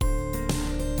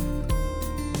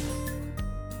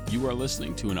You are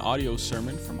listening to an audio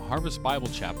sermon from Harvest Bible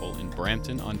Chapel in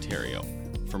Brampton, Ontario.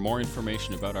 For more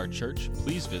information about our church,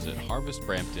 please visit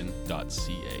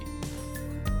harvestbrampton.ca.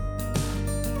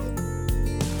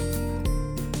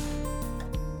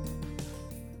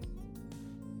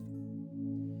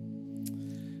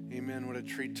 Amen. What a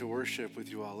treat to worship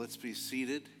with you all. Let's be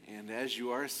seated, and as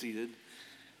you are seated,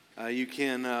 you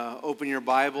can open your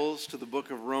Bibles to the book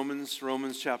of Romans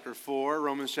chapter 4.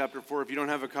 Romans chapter 4. If you don't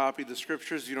have a copy of the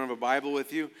Scriptures, if you don't have a Bible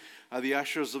with you, the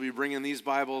ushers will be bringing these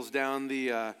Bibles down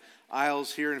the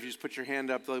aisles here, and if you just put your hand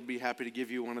up, they'll be happy to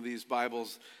give you one of these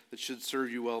Bibles that should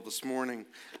serve you well this morning.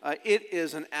 It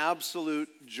is an absolute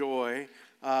joy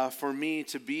for me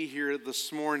to be here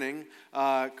this morning.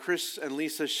 Chris and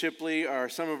Lisa Shipley are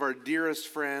some of our dearest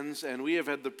friends, and we have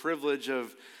had the privilege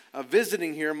of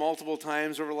visiting here multiple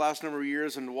times over the last number of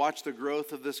years and watch the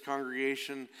growth of this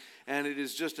congregation. And it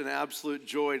is just an absolute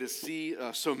joy to see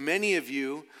so many of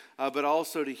you, but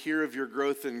also to hear of your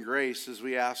growth in grace as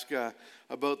we ask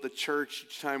about the church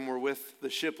each time we're with the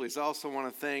Shipleys. I also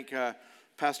want to thank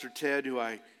Pastor Ted, who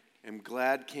I am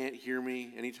glad can't hear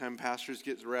me anytime pastors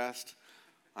get rest.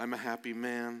 I'm a happy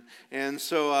man. And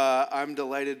so I'm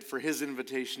delighted for his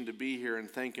invitation to be here and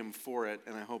thank him for it.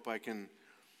 And I hope I can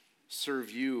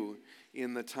serve you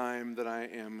in the time that I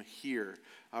am here.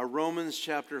 Romans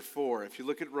chapter 4. If you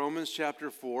look at Romans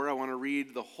chapter 4, I want to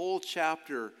read the whole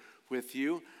chapter with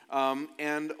you.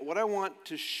 And what I want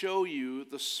to show you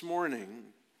this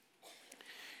morning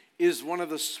is one of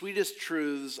the sweetest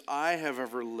truths I have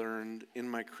ever learned in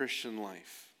my Christian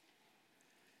life.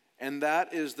 And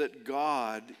that is that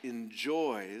God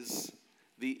enjoys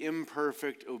the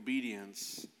imperfect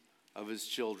obedience of his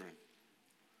children.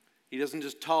 He doesn't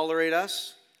just tolerate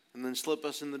us and then slip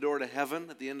us in the door to heaven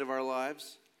at the end of our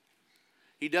lives.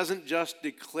 He doesn't just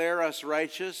declare us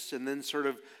righteous and then sort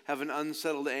of have an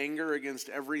unsettled anger against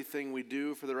everything we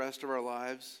do for the rest of our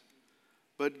lives.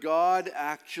 But God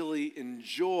actually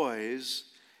enjoys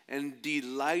and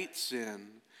delights in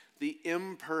the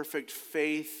imperfect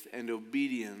faith and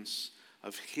obedience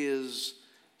of his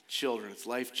children. It's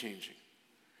life-changing.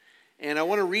 And I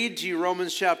want to read to you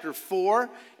Romans chapter 4,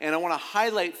 and I want to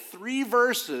highlight 3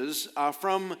 verses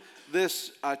from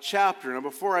this chapter. Now,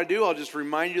 before I do, I'll just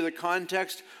remind you the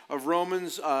context of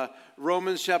Romans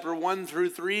chapter 1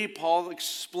 through 3. Paul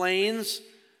explains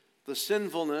the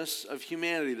sinfulness of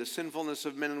humanity, the sinfulness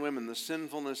of men and women, the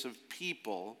sinfulness of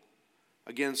people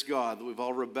against God, that we've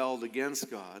all rebelled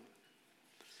against God.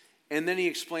 And then he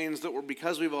explains that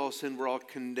because we've all sinned, we're all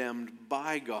condemned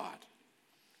by God.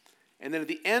 And then at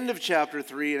the end of chapter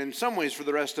 3, and in some ways for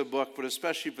the rest of the book, but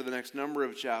especially for the next number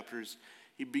of chapters,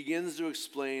 he begins to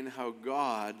explain how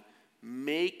God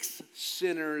makes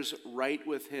sinners right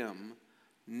with him,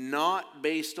 not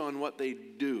based on what they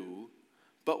do,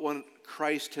 but what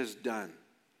Christ has done.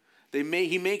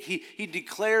 He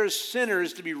declares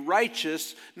sinners to be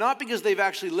righteous, not because they've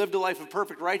actually lived a life of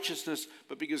perfect righteousness,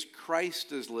 but because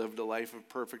Christ has lived a life of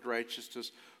perfect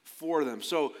righteousness for them.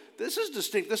 So this is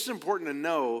distinct. This is important to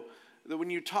know, that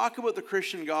when you talk about the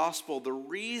Christian gospel, the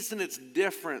reason it's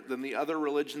different than the other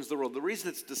religions of the world, the reason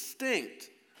it's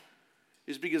distinct,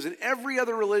 is because in every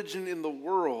other religion in the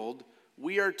world,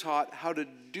 we are taught how to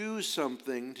do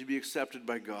something to be accepted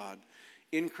by God.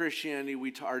 In Christianity,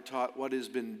 we are taught what has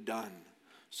been done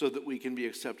so that we can be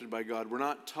accepted by God. We're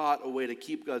not taught a way to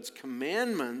keep God's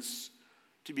commandments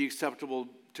to be acceptable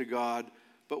to God,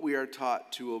 but we are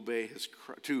taught to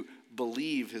to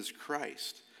believe his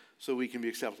Christ, so we can be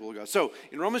acceptable to God. So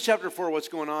in Romans chapter 4, what's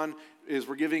going on is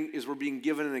we're being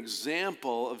given an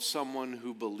example of someone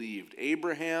who believed.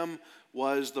 Abraham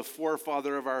was the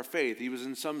forefather of our faith. He was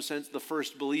in some sense the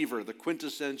first believer, the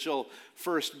quintessential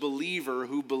first believer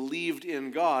who believed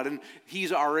in God. And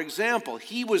he's our example.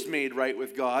 He was made right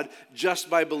with God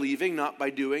just by believing, not by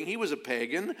doing. He was a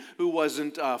pagan who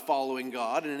wasn't following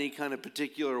God in any kind of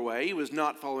particular way. He was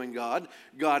not following God.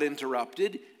 God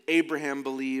interrupted. Abraham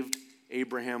believed.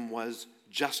 Abraham was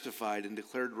justified and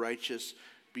declared righteous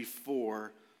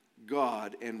before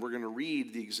God. And we're going to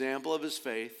read the example of his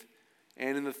faith.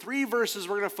 And in the 3 verses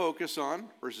we're going to focus on,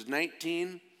 verses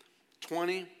 19,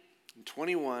 20, and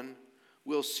 21,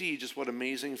 we'll see just what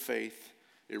amazing faith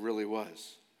it really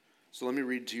was. So let me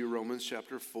read to you Romans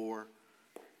chapter 4,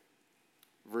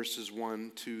 verses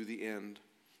 1 to the end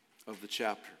of the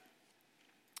chapter.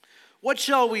 What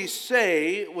shall we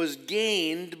say was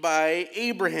gained by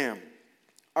Abraham,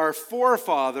 our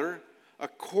forefather,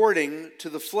 according to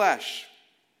the flesh?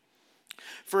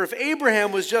 For if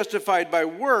Abraham was justified by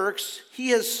works, he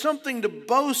has something to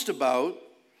boast about,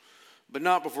 but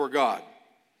not before God.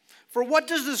 For what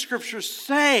does the Scripture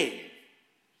say?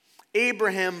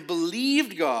 Abraham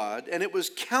believed God, and it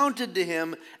was counted to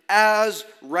him as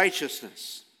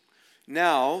righteousness.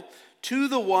 Now, to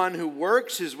the one who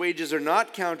works, his wages are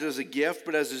not counted as a gift,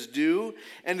 but as his due.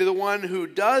 And to the one who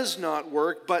does not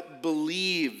work, but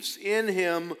believes in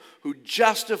him who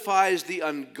justifies the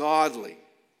ungodly,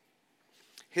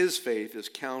 his faith is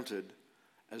counted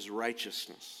as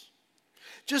righteousness.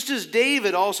 Just as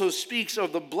David also speaks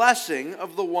of the blessing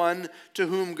of the one to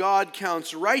whom God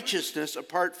counts righteousness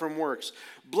apart from works.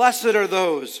 Blessed are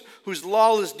those whose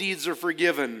lawless deeds are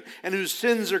forgiven and whose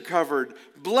sins are covered.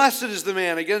 Blessed is the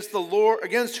man against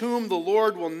whom the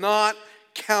Lord will not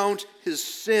count his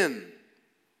sin.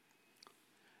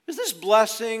 Is this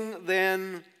blessing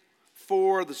then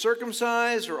for the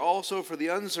circumcised or also for the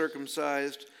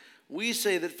uncircumcised? We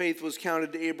say that faith was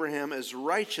counted to Abraham as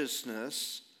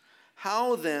righteousness.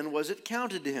 How then was it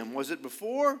counted to him? Was it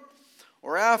before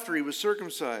or after he was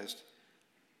circumcised?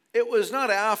 It was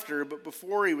not after, but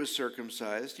before he was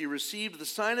circumcised. He received the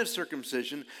sign of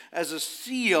circumcision as a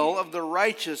seal of the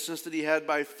righteousness that he had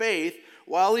by faith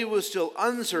while he was still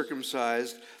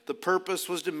uncircumcised. The purpose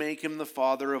was to make him the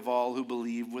father of all who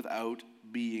believe without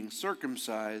being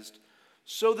circumcised,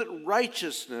 so that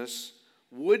righteousness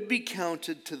would be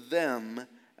counted to them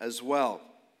as well.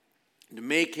 To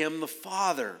make him the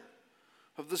father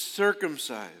of the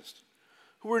circumcised,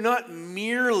 who are not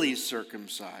merely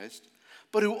circumcised,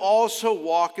 but who also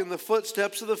walk in the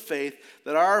footsteps of the faith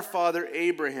that our father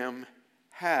Abraham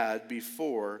had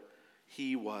before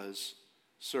he was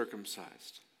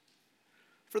circumcised.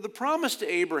 For the promise to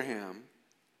Abraham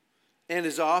and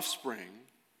his offspring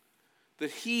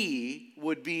that he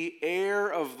would be heir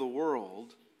of the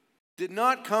world did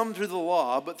not come through the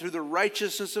law, but through the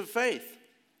righteousness of faith.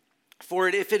 For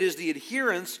if it is the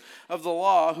adherents of the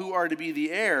law who are to be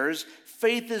the heirs,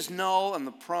 faith is null and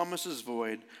the promise is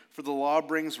void, for the law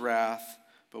brings wrath,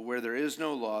 but where there is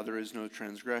no law, there is no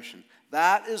transgression.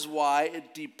 That is why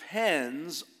it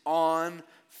depends on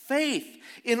faith,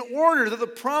 in order that the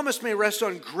promise may rest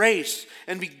on grace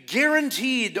and be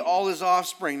guaranteed to all his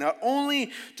offspring, not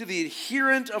only to the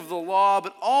adherent of the law,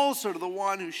 but also to the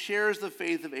one who shares the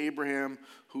faith of Abraham,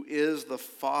 who is the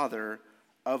father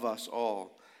of us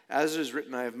all. As it is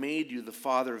written, I have made you the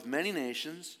father of many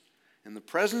nations, in the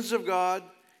presence of God,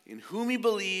 in whom he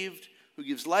believed, who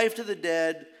gives life to the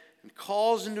dead, and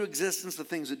calls into existence the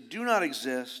things that do not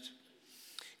exist.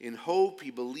 In hope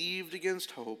he believed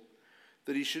against hope,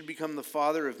 that he should become the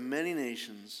father of many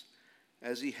nations,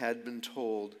 as he had been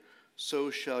told,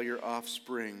 so shall your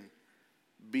offspring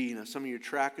be. Now, some of you are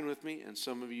tracking with me, and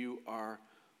some of you are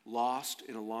lost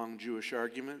in a long Jewish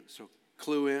argument, so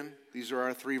clue in. These are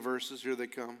our 3 verses. Here they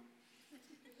come.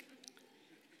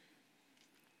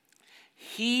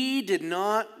 He did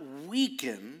not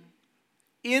weaken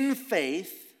in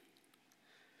faith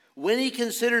when he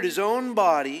considered his own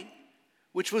body,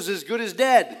 which was as good as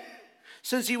dead,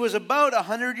 since he was about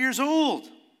 100 years old,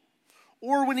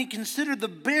 or when he considered the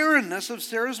barrenness of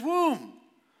Sarah's womb.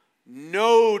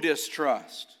 No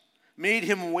distrust made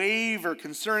him waver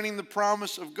concerning the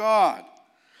promise of God,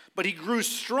 but he grew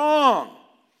strong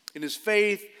in his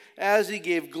faith as he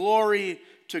gave glory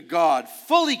to God,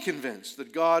 fully convinced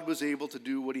that God was able to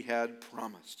do what he had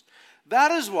promised.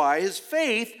 That is why his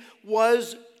faith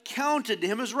was counted to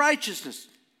him as righteousness.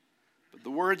 But the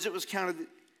words it was counted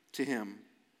to him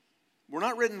were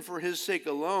not written for his sake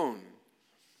alone,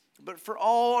 but for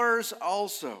ours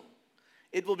also.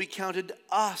 It will be counted to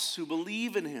us who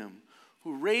believe in him,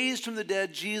 who raised from the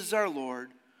dead Jesus our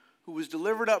Lord, who was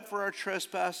delivered up for our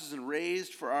trespasses and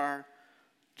raised for our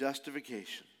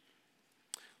justification.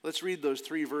 Let's read those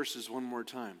 3 verses one more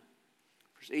time.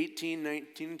 Verse 18,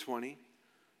 19, and 20.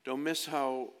 Don't miss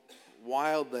how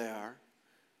wild they are.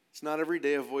 It's not every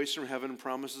day a voice from heaven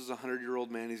promises a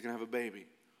 100-year-old man he's going to have a baby,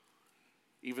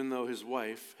 even though his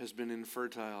wife has been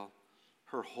infertile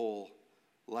her whole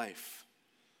life.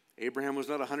 Abraham was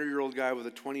not a 100-year-old guy with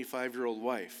a 25-year-old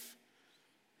wife.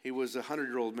 He was a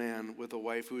 100-year-old man with a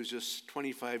wife who was just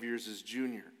 25 years his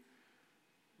junior.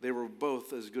 They were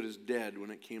both as good as dead when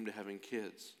it came to having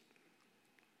kids.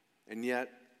 And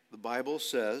yet, the Bible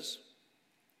says,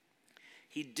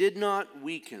 he did not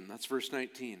weaken. That's verse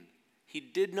 19. He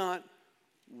did not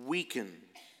weaken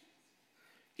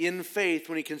in faith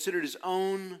when he considered his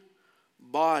own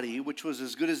body, which was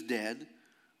as good as dead,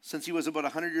 since he was about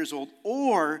 100 years old,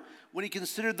 or when he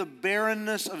considered the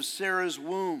barrenness of Sarah's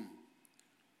womb.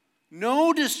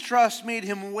 No distrust made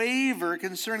him waver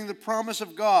concerning the promise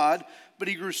of God, but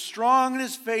he grew strong in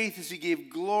his faith as he gave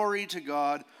glory to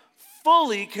God,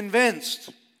 fully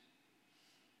convinced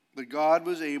that God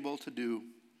was able to do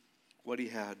what he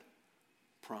had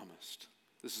promised.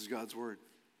 This is God's word.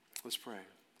 Let's pray.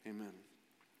 Amen.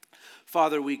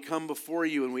 Father, we come before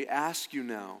you and we ask you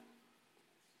now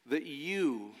that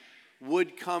you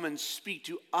would come and speak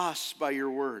to us by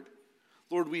your word.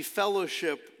 Lord, we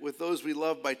fellowship with those we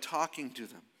love by talking to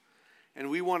them. And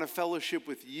we want to fellowship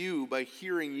with you by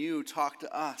hearing you talk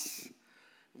to us.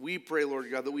 We pray,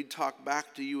 Lord God, that we'd talk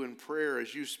back to you in prayer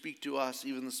as you speak to us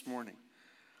even this morning.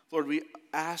 Lord, we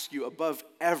ask you above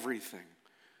everything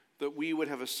that we would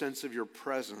have a sense of your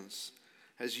presence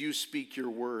as you speak your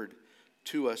word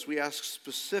to us. We ask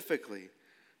specifically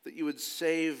that you would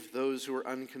save those who are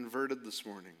unconverted this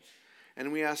morning.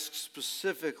 And we ask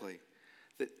specifically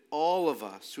that all of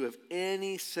us who have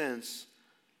any sense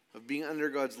of being under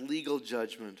God's legal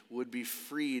judgment would be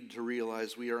freed to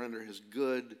realize we are under his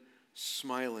good,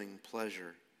 smiling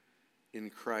pleasure in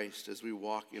Christ as we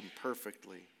walk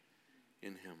imperfectly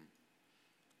in him.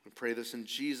 We pray this in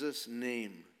Jesus'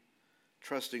 name,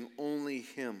 trusting only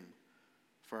him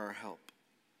for our help.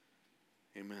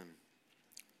 Amen.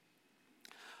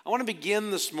 I want to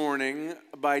begin this morning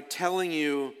by telling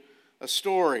you a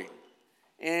story.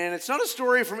 And it's not a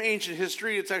story from ancient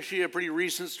history. It's actually a pretty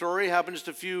recent story. It happened just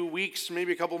a few weeks,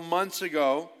 maybe a couple months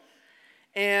ago.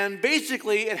 And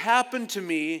basically, it happened to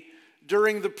me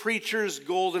during the preacher's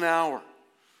golden hour.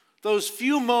 Those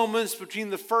few moments between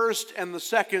the first and the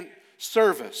second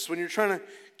service, when you're trying to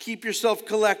keep yourself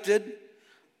collected.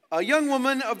 A young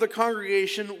woman of the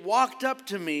congregation walked up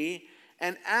to me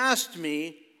and asked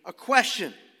me a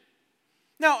question.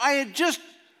 Now, I had just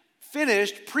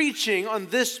finished preaching on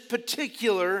this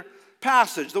particular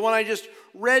passage, the one I just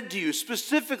read to you.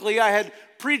 Specifically, I had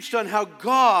preached on how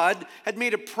God had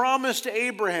made a promise to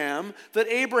Abraham that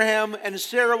Abraham and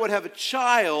Sarah would have a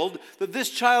child, that this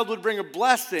child would bring a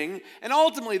blessing, and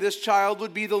ultimately this child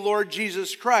would be the Lord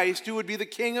Jesus Christ, who would be the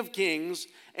King of Kings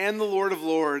and the Lord of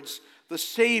Lords, the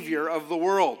Savior of the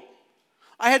world.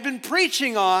 I had been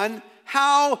preaching on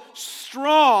how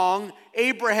strong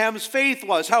Abraham's faith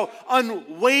was, how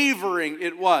unwavering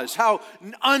it was, how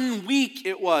unweak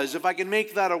it was, if I can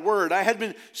make that a word. I had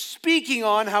been speaking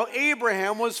on how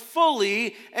Abraham was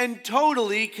fully and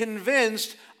totally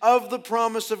convinced of the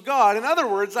promise of God. In other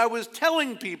words, I was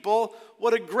telling people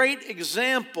what a great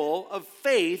example of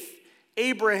faith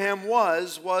Abraham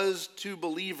was to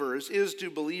believers, is to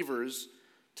believers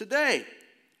today.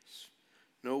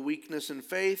 No weakness in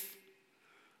faith,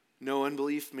 no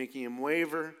unbelief making him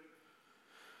waver,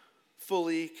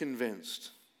 fully convinced.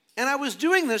 And I was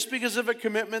doing this because of a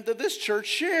commitment that this church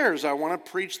shares. I want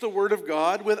to preach the Word of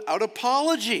God without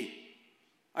apology.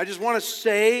 I just want to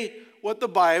say what the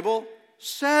Bible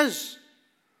says.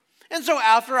 And so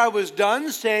after I was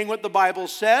done saying what the Bible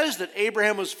says, that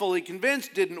Abraham was fully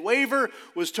convinced, didn't waver,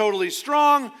 was totally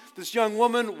strong, this young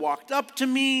woman walked up to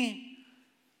me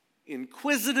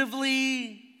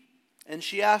inquisitively, and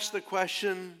she asked the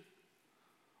question,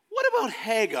 "What about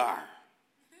Hagar?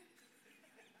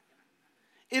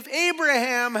 If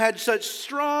Abraham had such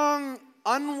strong,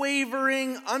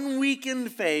 unwavering,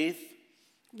 unweakened faith,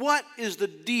 what is the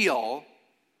deal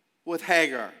with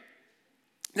Hagar?"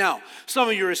 Now, some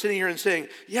of you are sitting here and saying,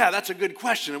 yeah, that's a good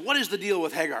question. And what is the deal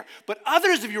with Hagar? But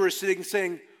others of you are sitting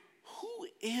saying, who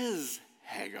is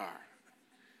Hagar?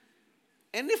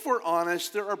 And if we're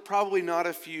honest, there are probably not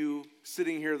a few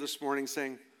sitting here this morning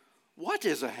saying, what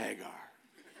is a Hagar?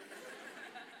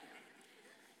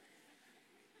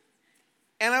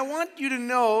 And I want you to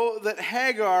know that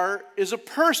Hagar is a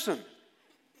person.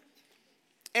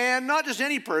 And not just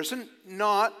any person,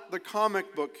 not the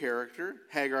comic book character,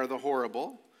 Hagar the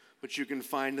Horrible, which you can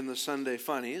find in the Sunday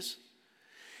Funnies.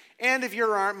 And if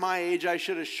you're my age, I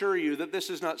should assure you that this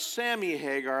is not Sammy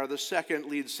Hagar, the second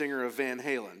lead singer of Van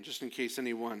Halen, just in case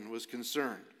anyone was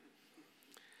concerned.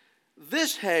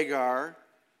 This Hagar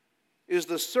is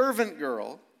the servant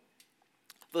girl,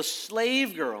 the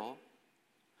slave girl,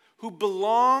 who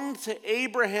belonged to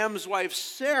Abraham's wife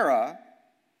Sarah,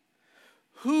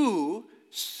 who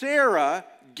Sarah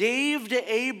gave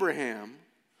to Abraham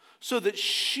so that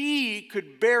she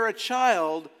could bear a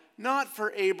child not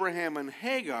for Abraham and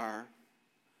Hagar,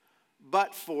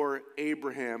 but for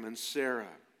Abraham and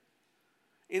Sarah.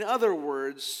 In other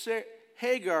words,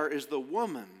 Hagar is the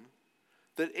woman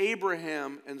that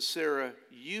Abraham and Sarah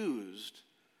used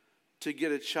to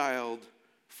get a child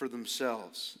for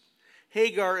themselves.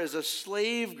 Hagar is a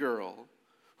slave girl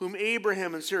whom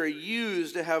Abraham and Sarah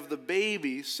used to have the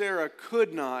baby Sarah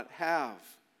could not have.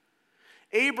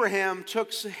 Abraham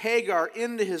took Hagar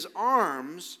into his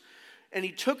arms, and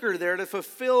he took her there to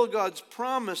fulfill God's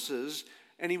promises,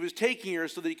 and he was taking her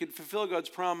so that he could fulfill God's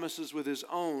promises with his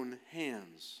own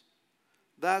hands.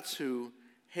 That's who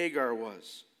Hagar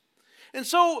was. And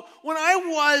so when I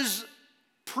was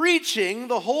preaching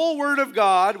the whole Word of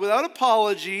God without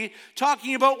apology,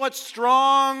 talking about what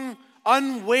strong,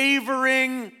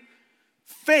 unwavering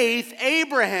faith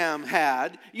Abraham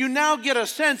had, you now get a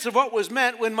sense of what was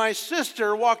meant when my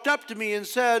sister walked up to me and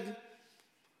said,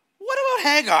 "What about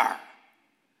Hagar?"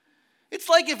 It's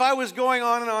like if I was going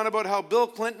on and on about how Bill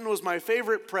Clinton was my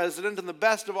favorite president and the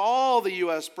best of all the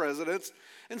U.S. presidents,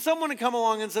 and someone had come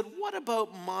along and said, "What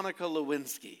about Monica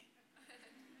Lewinsky?"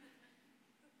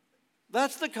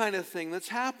 That's the kind of thing that's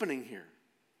happening here.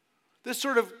 This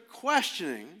sort of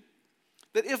questioning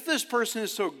that if this person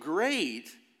is so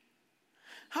great,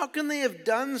 how can they have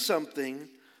done something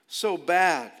so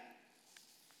bad?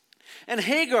 And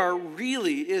Hagar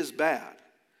really is bad.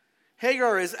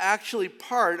 Hagar is actually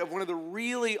part of one of the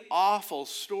really awful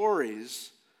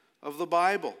stories of the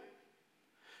Bible.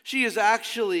 She is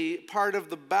actually part of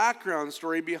the background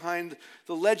story behind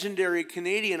the legendary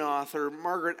Canadian author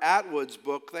Margaret Atwood's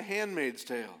book, The Handmaid's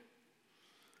Tale.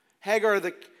 Hagar,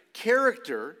 the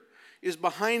character, is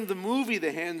behind the movie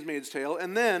The Handmaid's Tale,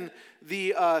 and then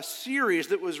the series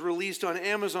that was released on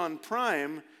Amazon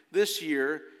Prime this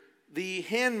year, The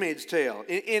Handmaid's Tale.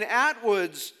 In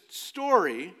Atwood's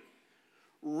story,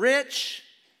 rich,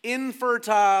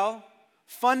 infertile,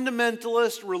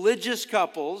 fundamentalist religious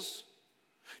couples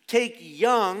take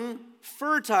young,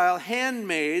 fertile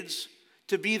handmaids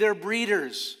to be their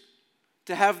breeders,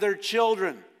 to have their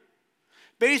children.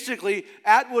 Basically,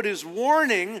 Atwood is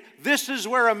warning, this is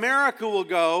where America will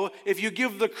go if you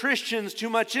give the Christians too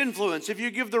much influence. If you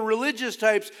give the religious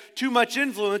types too much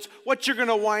influence, what you're going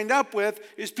to wind up with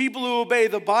is people who obey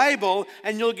the Bible,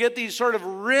 and you'll get these sort of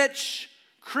rich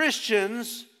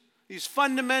Christians, these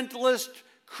fundamentalist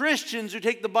Christians who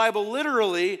take the Bible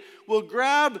literally, will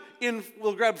grab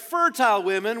fertile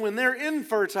women when they're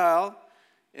infertile.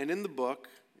 And in the book,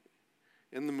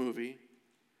 in the movie,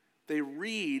 they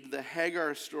read the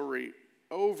Hagar story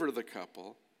over the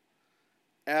couple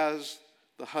as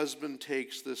the husband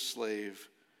takes this slave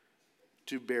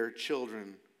to bear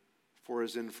children for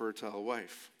his infertile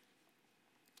wife.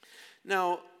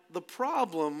 Now, the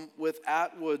problem with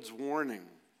Atwood's warning,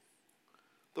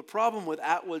 the problem with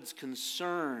Atwood's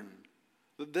concern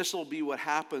that this will be what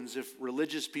happens if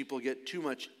religious people get too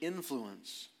much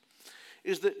influence,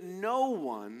 is that no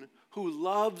one who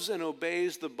loves and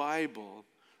obeys the Bible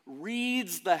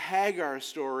reads the Hagar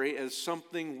story as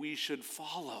something we should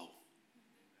follow.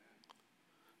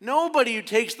 Nobody who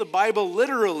takes the Bible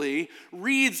literally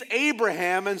reads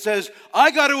Abraham and says,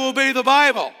 "I got to obey the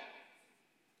Bible."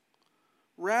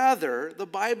 Rather, the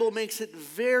Bible makes it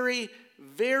very,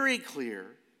 very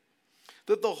clear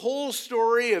that the whole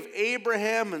story of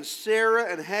Abraham and Sarah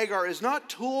and Hagar is not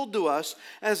told to us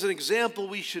as an example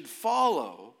we should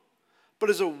follow, but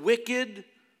as a wicked,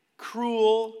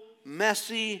 cruel,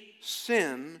 messy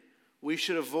sin we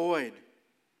should avoid.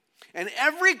 And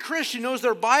every Christian knows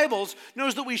their Bibles,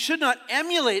 knows that we should not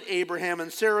emulate Abraham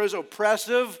and Sarah's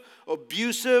oppressive,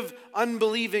 abusive,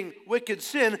 unbelieving, wicked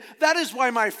sin. That is why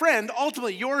my friend,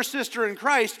 ultimately your sister in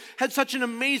Christ, had such an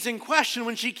amazing question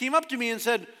when she came up to me and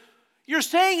said, "You're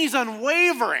saying he's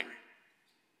unwavering.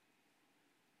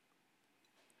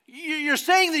 You're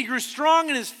saying that he grew strong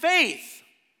in his faith.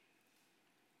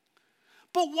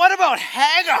 But what about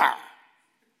Hagar?"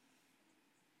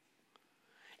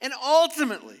 And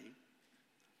ultimately,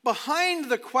 behind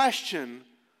the question,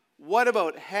 what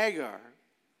about Hagar,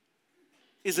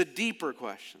 is a deeper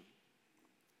question.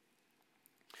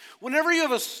 Whenever you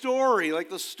have a story like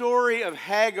the story of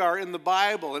Hagar in the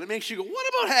Bible, and it makes you go, "What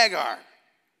about Hagar?"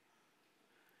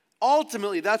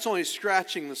 Ultimately, that's only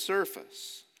scratching the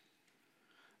surface.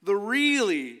 The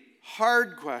really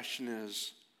hard question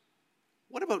is,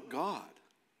 what about God?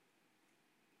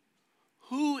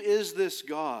 Who is this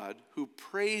God who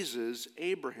praises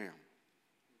Abraham?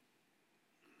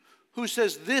 Who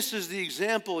says, this is the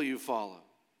example you follow?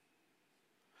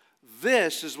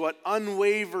 This is what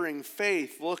unwavering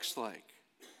faith looks like.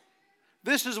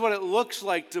 This is what it looks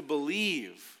like to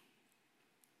believe.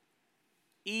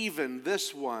 Even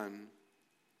this one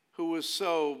who was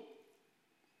so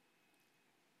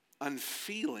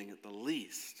unfeeling at the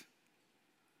least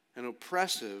and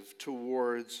oppressive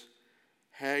towards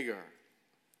Hagar.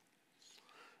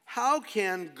 How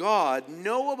can God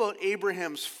know about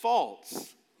Abraham's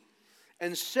faults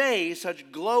and say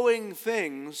such glowing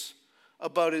things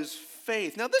about his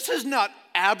faith? Now, this is not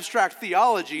abstract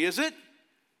theology, is it?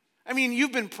 I mean,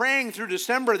 you've been praying through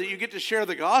December that you get to share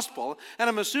the gospel, and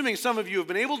I'm assuming some of you have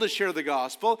been able to share the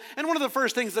gospel, and one of the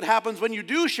first things that happens when you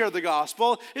do share the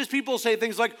gospel is people say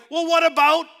things like, "Well, what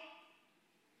about?"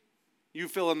 You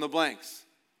fill in the blanks.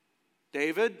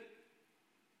 David,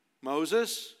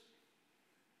 Moses,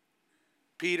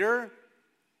 Peter,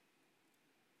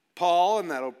 Paul, and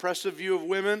that oppressive view of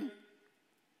women,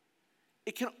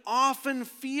 it can often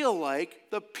feel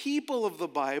like the people of the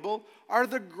Bible are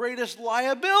the greatest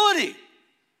liability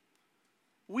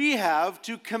we have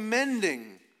to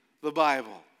commending the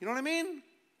Bible. You know what I mean?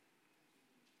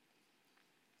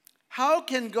 How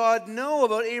can God know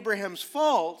about Abraham's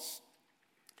faults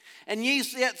and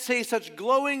yet say such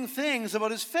glowing things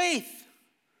about his faith?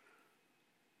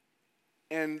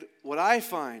 And what I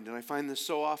find, and I find this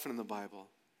so often in the Bible,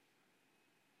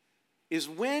 is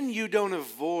when you don't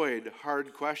avoid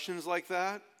hard questions like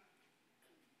that,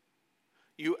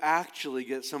 you actually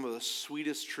get some of the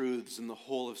sweetest truths in the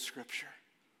whole of Scripture.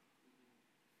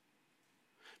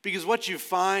 Because what you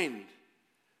find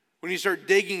when you start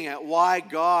digging at why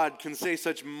God can say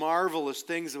such marvelous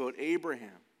things about Abraham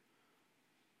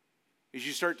is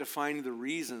you start to find the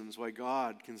reasons why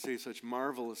God can say such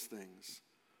marvelous things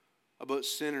about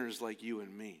sinners like you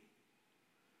and me.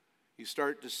 You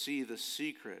start to see the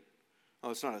secret. Oh,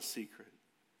 it's not a secret.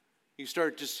 You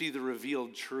start to see the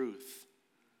revealed truth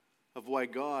of why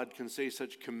God can say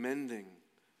such commending,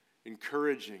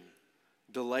 encouraging,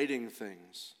 delighting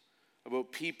things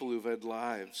about people who've had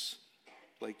lives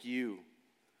like you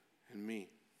and me.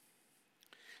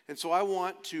 And so I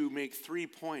want to make 3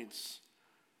 points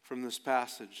from this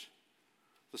passage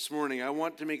this morning. I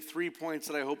want to make 3 points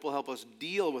that I hope will help us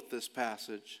deal with this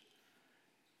passage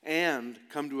and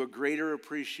come to a greater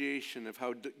appreciation of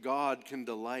how God can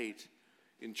delight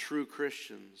in true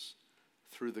Christians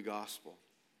through the gospel.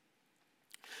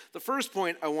 The first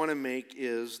point I want to make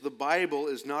is the Bible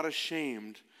is not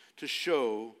ashamed to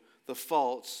show the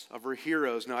faults of her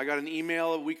heroes. Now, I got an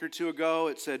email a week or two ago.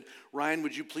 It said, Ryan,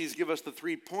 would you please give us the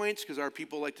 3 points? Because our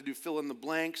people like to do fill in the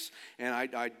blanks. And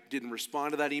I didn't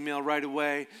respond to that email right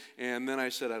away. And then I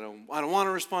said, I don't want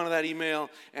to respond to that email.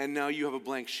 And now you have a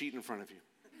blank sheet in front of you.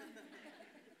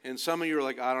 And some of you are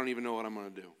like, I don't even know what I'm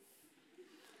going to do.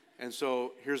 And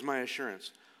so here's my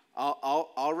assurance.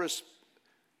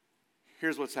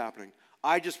 Here's what's happening.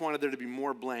 I just wanted there to be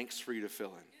more blanks for you to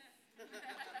fill in.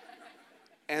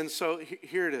 And so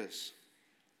here it is.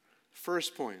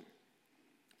 First point.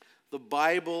 The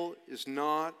Bible is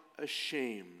not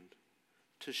ashamed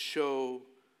to show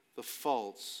the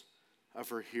faults of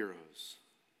her heroes.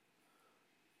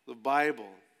 The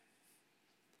Bible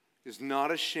is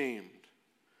not ashamed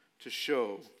to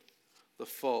show the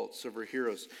faults of her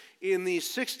heroes. In the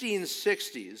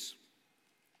 1660s,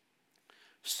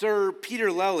 Sir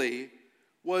Peter Lely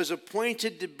was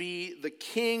appointed to be the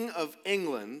King of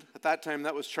England. At that time,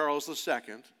 that was Charles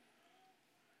II.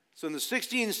 So in the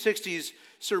 1660s,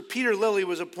 Sir Peter Lely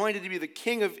was appointed to be the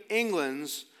King of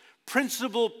England's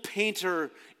principal painter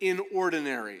in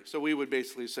ordinary. So we would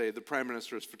basically say the Prime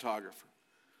Minister's photographer.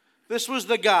 This was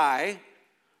the guy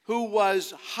who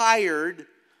was hired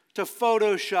to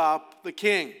Photoshop the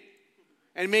king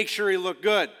and make sure he looked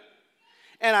good.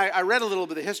 And I read a little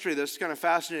bit of the history of this. It's kind of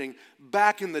fascinating.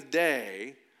 Back in the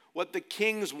day, what the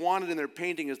kings wanted in their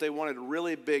painting is they wanted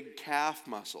really big calf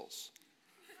muscles.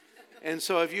 And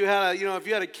so if you had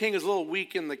a king who's a little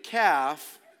weak in the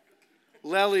calf,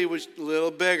 Lely was a little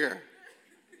bigger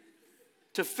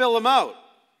to fill him out.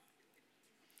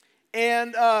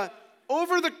 And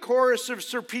over the course of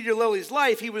Sir Peter Lely's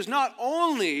life, he was not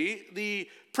only the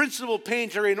principal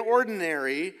painter in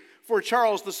ordinary for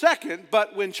Charles II,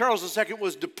 but when Charles II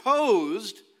was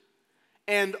deposed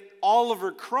and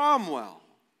Oliver Cromwell,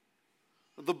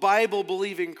 the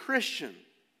Bible-believing Christian,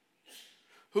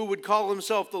 who would call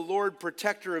himself the Lord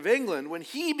Protector of England, when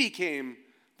he became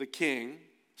the king,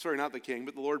 sorry, not the king,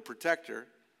 but the Lord Protector,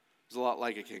 is a lot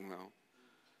like a king though,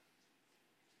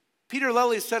 Peter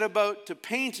Lely set about to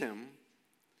paint him,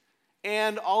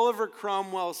 and Oliver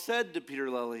Cromwell said to Peter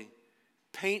Lely,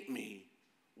 "Paint me,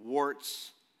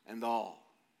 warts and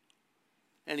all."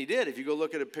 And he did. If you go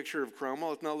look at a picture of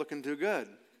Cromwell, it's not looking too good.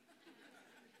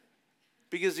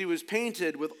 Because he was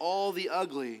painted with all the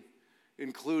ugly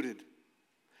included.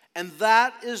 And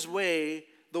that is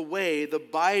the way the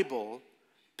Bible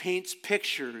paints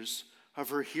pictures of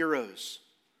her heroes.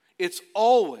 It's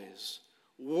always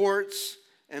warts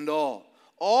and all.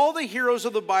 All the heroes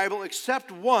of the Bible,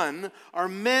 except one, are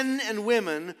men and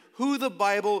women who the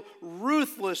Bible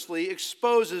ruthlessly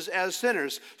exposes as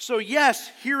sinners. So yes,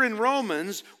 here in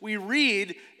Romans, we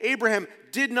read Abraham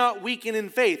did not weaken in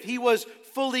faith. He was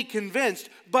fully convinced.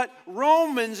 But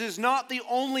Romans is not the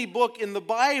only book in the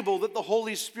Bible that the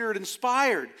Holy Spirit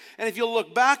inspired. And if you'll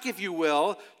look back, if you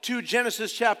will, to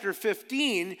Genesis chapter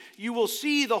 15, you will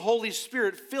see the Holy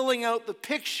Spirit filling out the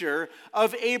picture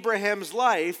of Abraham's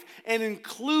life and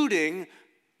including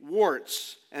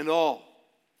warts and all.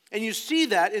 And you see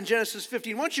that in Genesis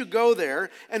 15. Why don't you go there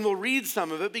and we'll read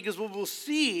some of it because we'll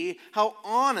see how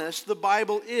honest the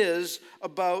Bible is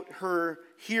about her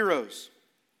heroes.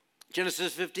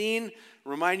 Genesis 15,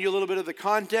 remind you a little bit of the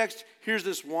context. Here's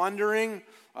this wandering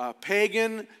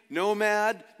pagan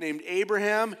nomad named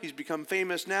Abraham. He's become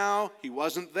famous now. He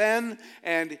wasn't then,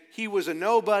 and he was a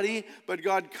nobody, but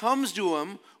God comes to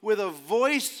him with a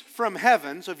voice from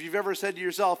heaven. So if you've ever said to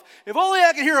yourself, if only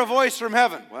I could hear a voice from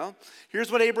heaven. Well,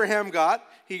 here's what Abraham got.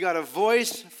 He got a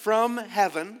voice from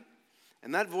heaven,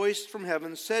 and that voice from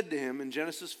heaven said to him in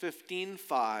Genesis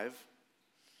 15:5,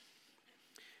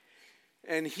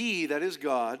 and he, that is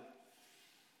God,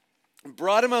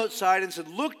 brought him outside and said,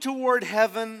 look toward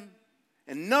heaven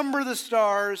and number the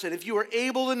stars, and if you are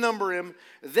able to number him,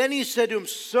 then he said to him,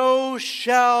 so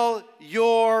shall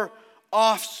your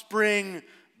offspring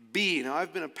be. Now,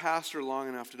 I've been a pastor long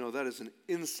enough to know that is an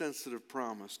insensitive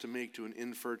promise to make to an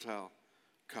infertile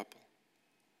couple.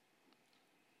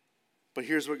 But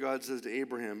here's what God says to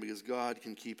Abraham, because God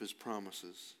can keep his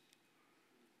promises.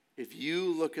 If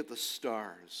you look at the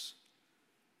stars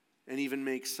and even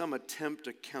make some attempt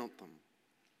to count them,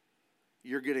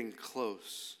 you're getting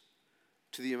close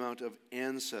to the amount of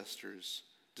ancestors,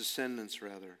 descendants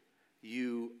rather,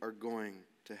 you are going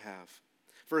to have.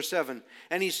 Verse 7,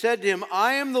 and he said to him,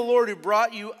 I am the Lord who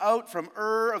brought you out from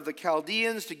Ur of the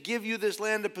Chaldeans to give you this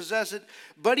land to possess it.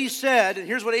 But he said, and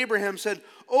here's what Abraham said,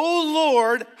 O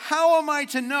Lord, how am I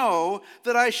to know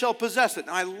that I shall possess it?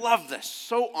 And I love this,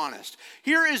 so honest.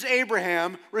 Here is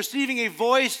Abraham receiving a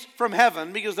voice from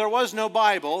heaven because there was no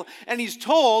Bible, and he's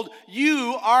told,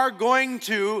 you are going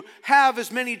to have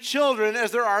as many children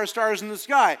as there are stars in the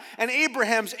sky. And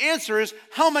Abraham's answer is,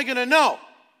 how am I going to know?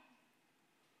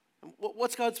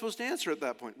 What's God supposed to answer at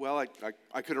that point? Well,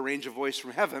 I could arrange a voice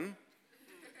from heaven.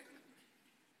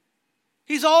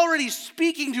 He's already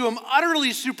speaking to him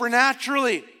utterly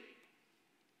supernaturally.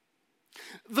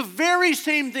 The very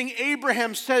same thing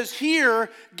Abraham says here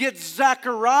gets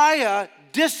Zechariah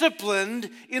disciplined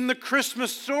in the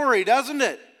Christmas story, doesn't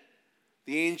it?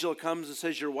 The angel comes and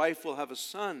says, your wife will have a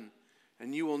son,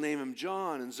 and you will name him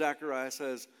John. And Zechariah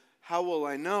says, how will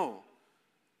I know?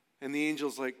 And the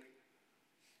angel's like,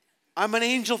 I'm an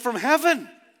angel from heaven.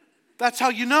 That's how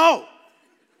you know.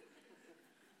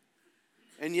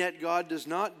 And yet God does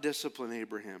not discipline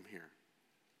Abraham here,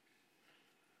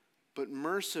 but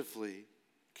mercifully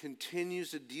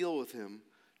continues to deal with him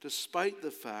despite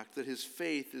the fact that his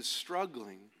faith is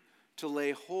struggling to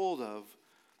lay hold of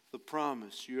the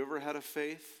promise. You ever had a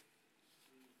faith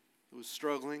that was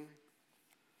struggling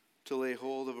to lay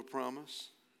hold of a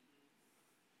promise?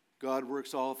 God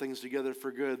works all things together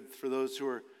for good for those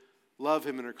who love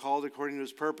him and are called according to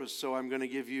his purpose. So I'm going to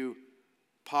give you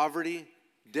poverty,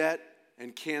 debt,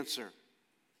 and cancer.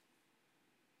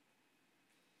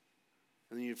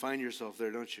 And then you find yourself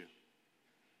there, don't you?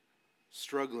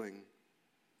 Struggling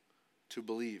to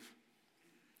believe.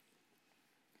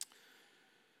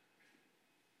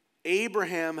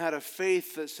 Abraham had a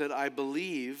faith that said, I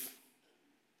believe,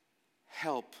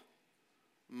 help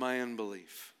my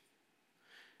unbelief.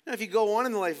 Now, if you go on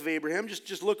in the life of Abraham,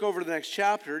 just look over to the next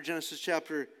chapter, Genesis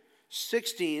chapter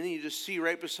 16, and you just see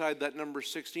right beside that number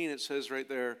 16, it says right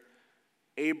there,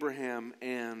 Abraham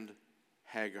and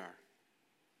Hagar.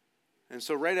 And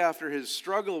so right after his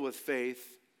struggle with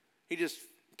faith, he just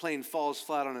plain falls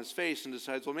flat on his face and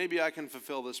decides, well, maybe I can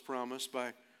fulfill this promise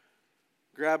by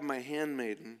grabbing my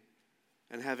handmaiden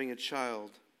and having a child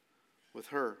with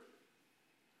her.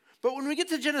 But when we get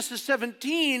to Genesis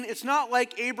 17, it's not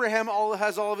like Abraham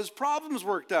has all of his problems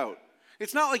worked out.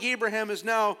 It's not like Abraham is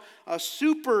now a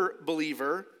super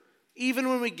believer, even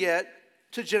when we get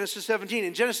to Genesis 17.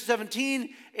 In Genesis 17,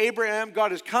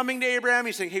 God is coming to Abraham.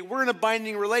 He's saying, hey, we're in a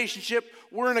binding relationship.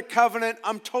 We're in a covenant.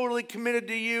 I'm totally committed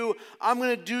to you. I'm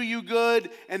going to do you good.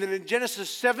 And then in Genesis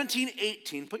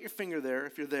 17:18, put your finger there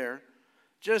if you're there.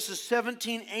 Genesis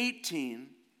 17:18,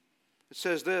 it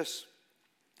says this.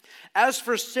 As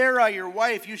for Sarai, your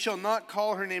wife, you shall not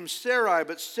call her name Sarai,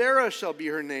 but Sarah shall be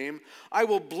her name. I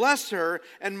will bless her,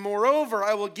 and moreover,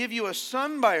 I will give you a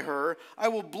son by her. I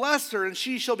will bless her, and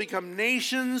she shall become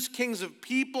nations. Kings of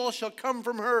people shall come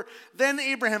from her. Then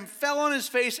Abraham fell on his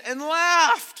face and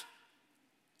laughed.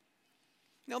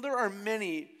 Now, there are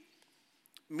many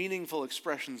meaningful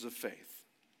expressions of faith,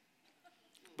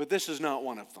 but this is not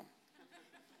one of them.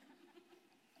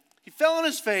 He fell on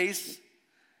his face,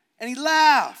 and he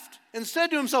laughed and said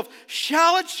to himself,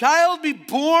 shall a child be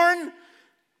born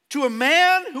to a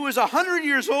man who is 100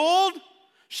 years old?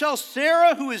 Shall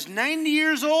Sarah, who is 90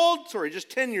 years old, just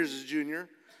 10 years his junior,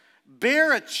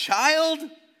 bear a child?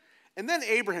 And then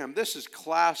Abraham, this is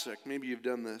classic, maybe you've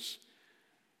done this.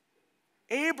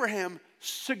 Abraham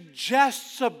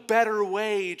suggests a better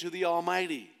way to the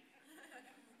Almighty.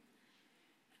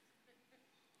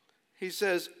 He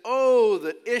says, oh,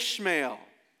 that Ishmael.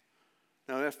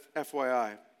 Now,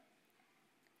 FYI,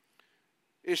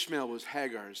 Ishmael was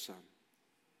Hagar's son.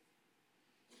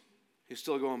 He's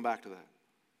still going back to that.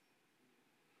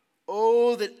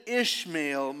 Oh, that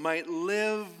Ishmael might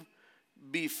live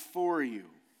before you.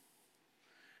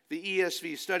 The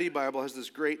ESV Study Bible has this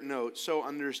great note, so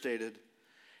understated.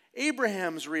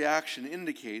 Abraham's reaction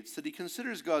indicates that he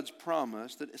considers God's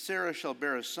promise that Sarah shall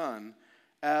bear a son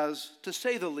as, to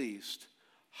say the least,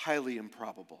 highly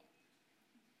improbable.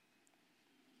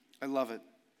 I love it.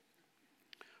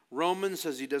 Romans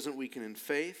says he doesn't weaken in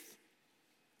faith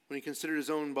when he considered his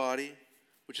own body,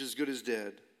 which is as good as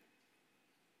dead.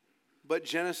 But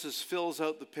Genesis fills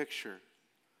out the picture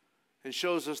and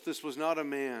shows us this was not a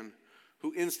man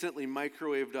who instantly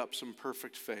microwaved up some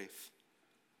perfect faith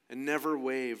and never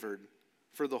wavered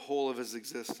for the whole of his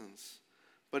existence.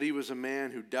 But he was a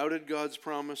man who doubted God's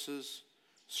promises,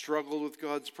 struggled with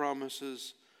God's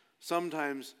promises,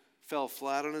 sometimes fell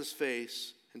flat on his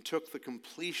face and took the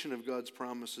completion of God's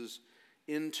promises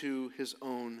into his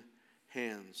own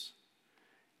hands.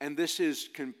 And this is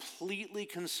completely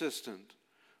consistent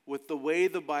with the way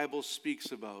the Bible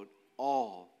speaks about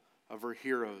all of her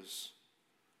heroes.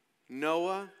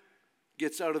 Noah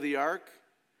gets out of the ark.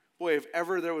 Boy, if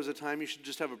ever there was a time you should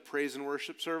just have a praise and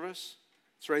worship service,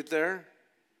 it's right there.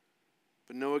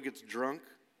 But Noah gets drunk.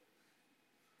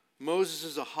 Moses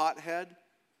is a hothead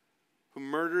who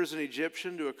murders an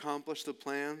Egyptian to accomplish the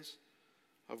plans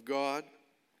of God.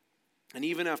 And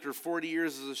even after 40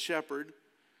 years as a shepherd,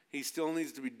 he still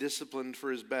needs to be disciplined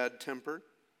for his bad temper.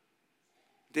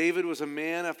 David was a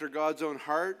man after God's own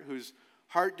heart, whose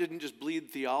heart didn't just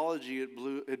bleed theology,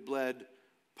 it bled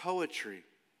poetry.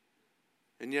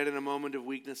 And yet in a moment of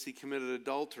weakness, he committed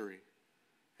adultery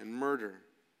and murder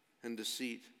and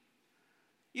deceit.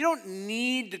 You don't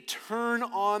need to turn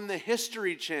on the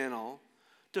History Channel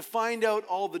to find out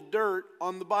all the dirt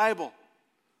on the Bible.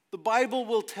 The Bible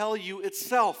will tell you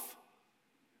itself.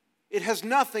 It has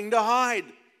nothing to hide.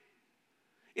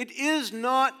 It is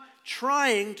not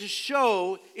trying to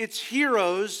show its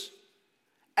heroes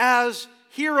as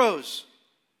heroes.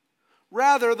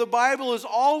 Rather, the Bible is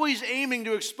always aiming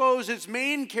to expose its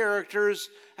main characters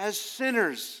as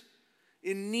sinners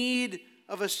in need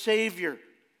of a Savior.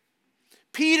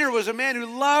 Peter was a man who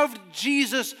loved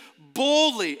Jesus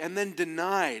boldly and then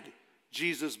denied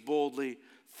Jesus boldly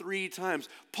 3 times.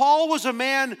 Paul was a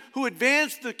man who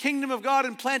advanced the kingdom of God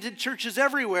and planted churches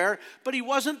everywhere, but he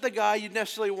wasn't the guy you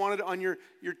necessarily wanted on your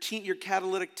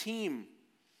catalytic team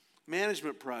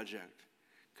management project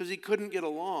because he couldn't get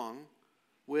along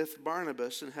with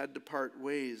Barnabas and had to part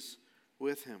ways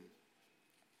with him.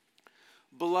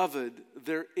 Beloved,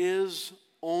 there is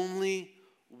only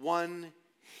one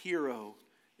hero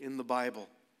in the Bible.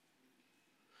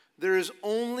 There is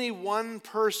only one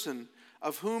person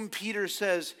of whom Peter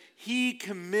says he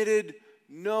committed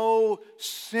no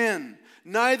sin.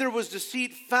 Neither was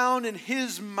deceit found in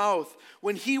his mouth.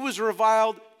 When he was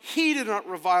reviled, he did not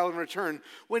revile in return.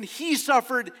 When he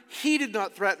suffered, he did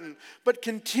not threaten, but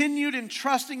continued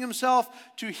entrusting himself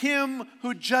to him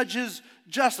who judges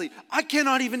justly. I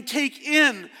cannot even take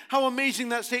in how amazing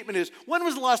that statement is. When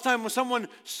was the last time when someone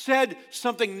said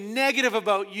something negative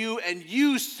about you and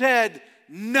you said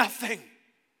nothing?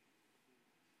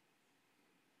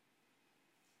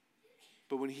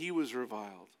 But when he was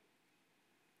reviled,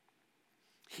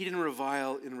 he didn't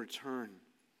revile in return.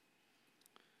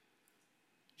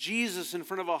 Jesus, in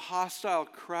front of a hostile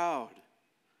crowd,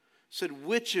 said,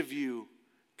 "Which of you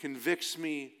convicts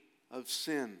me of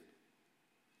sin?"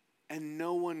 And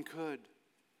no one could.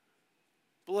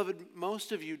 Beloved,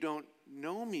 most of you don't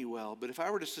know me well, but if I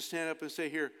were just to stand up and say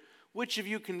here, "Which of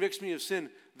you convicts me of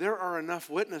sin?" there are enough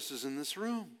witnesses in this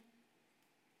room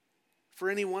for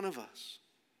any one of us.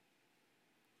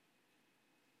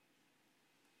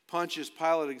 Pontius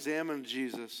Pilate examined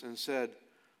Jesus and said,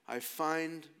 "I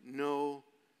find no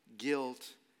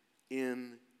guilt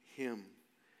in him."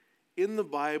 In the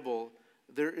Bible,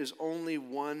 there is only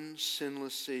one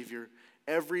sinless Savior.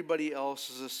 Everybody else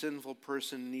is a sinful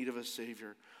person in need of a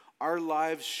Savior. Our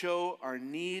lives show our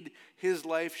need. His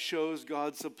life shows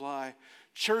God's supply.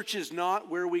 Church is not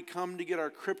where we come to get our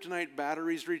kryptonite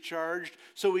batteries recharged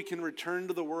so we can return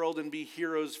to the world and be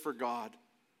heroes for God.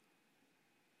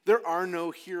 There are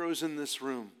no heroes in this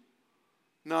room.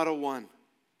 Not a one.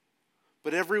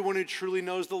 But everyone who truly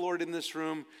knows the Lord in this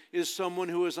room is someone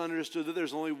who has understood that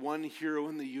there's only one hero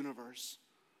in the universe.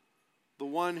 The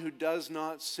one who does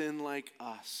not sin like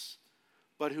us,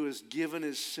 but who has given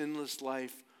his sinless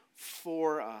life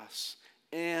for us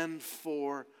and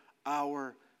for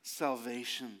our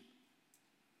salvation.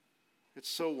 It's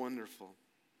so wonderful.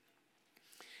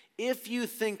 If you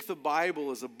think the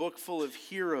Bible is a book full of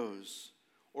heroes,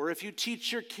 or if you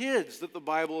teach your kids that the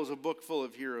Bible is a book full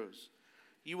of heroes,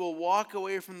 you will walk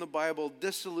away from the Bible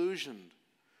disillusioned,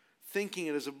 thinking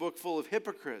it is a book full of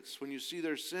hypocrites when you see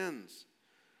their sins.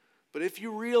 But if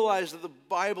you realize that the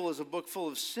Bible is a book full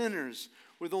of sinners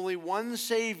with only one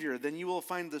Savior, then you will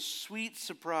find the sweet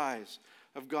surprise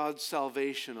of God's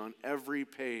salvation on every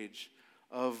page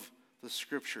of the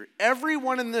Scripture.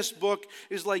 Everyone in this book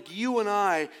is like you and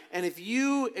I, and if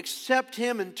you accept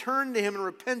Him and turn to Him in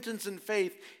repentance and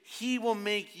faith, He will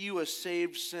make you a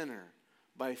saved sinner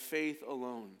by faith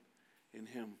alone in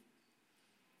Him.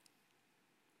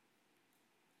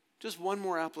 Just one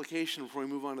more application before we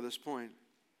move on to this point.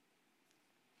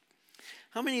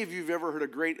 How many of you have ever heard a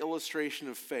great illustration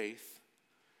of faith?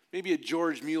 Maybe a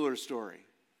George Mueller story.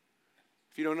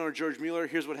 If you don't know George Mueller,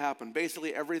 here's what happened.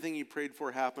 Basically, everything he prayed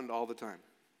for happened all the time.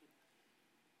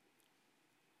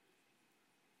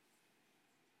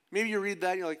 Maybe you read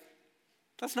that and you're like,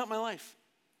 that's not my life.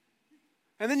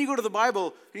 And then you go to the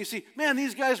Bible and you see, man,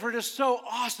 these guys were just so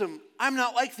awesome. I'm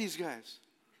not like these guys.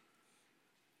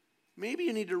 Maybe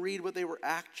you need to read what they were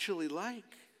actually like.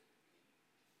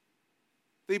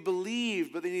 They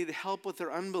believed, but they needed help with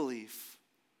their unbelief.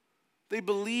 They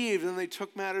believed and they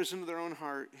took matters into their own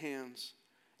hands.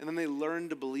 And then they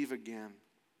learned to believe again.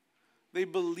 They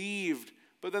believed,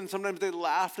 but then sometimes they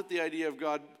laughed at the idea of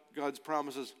God's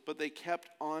promises, but they kept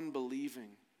on believing.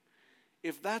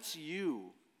 If that's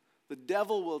you, the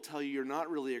devil will tell you you're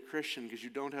not really a Christian because you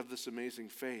don't have this amazing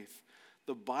faith.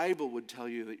 The Bible would tell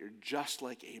you that you're just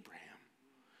like Abraham.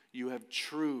 You have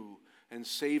true and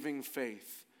saving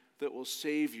faith that will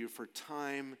save you for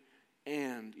time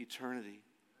and eternity.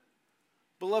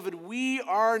 Beloved, we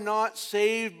are not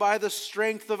saved by the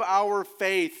strength of our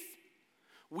faith.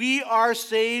 We are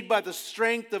saved by the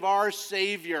strength of our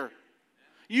Savior.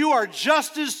 You are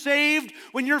just as saved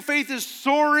when your faith is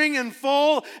soaring and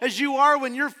full as you are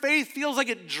when your faith feels like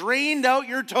it drained out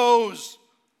your toes.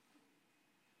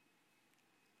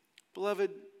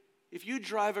 Beloved, if you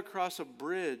drive across a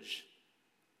bridge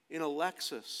in a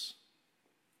Lexus,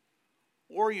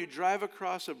 or you drive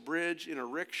across a bridge in a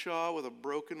rickshaw with a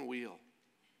broken wheel,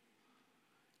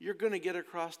 you're going to get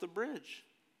across the bridge.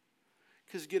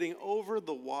 Because getting over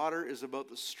the water is about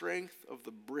the strength of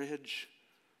the bridge,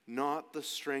 not the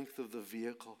strength of the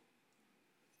vehicle.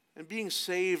 And being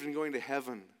saved and going to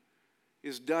heaven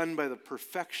is done by the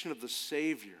perfection of the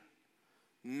Savior,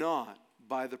 not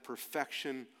by the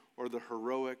perfection or the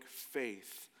heroic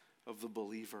faith of the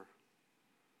believer.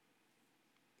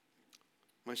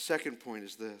 My second point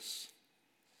is this: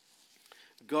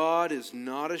 God is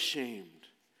not ashamed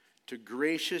to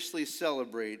graciously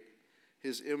celebrate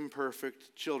His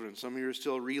imperfect children. Some of you are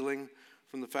still reeling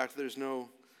from the fact that there's no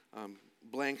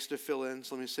blanks to fill in,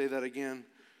 so let me say that again.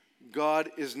 God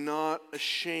is not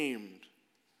ashamed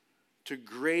to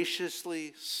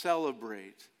graciously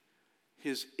celebrate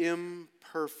His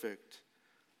imperfect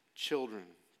children.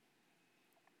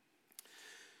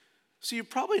 So you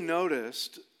probably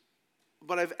noticed,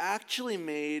 but I've actually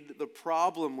made the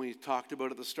problem we talked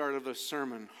about at the start of the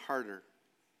sermon harder.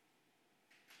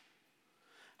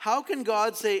 How can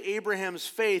God say Abraham's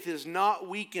faith is not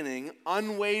weakening,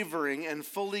 unwavering, and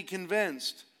fully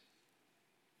convinced?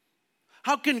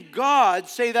 How can God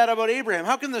say that about Abraham?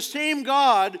 How can the same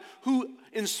God who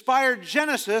inspired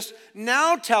Genesis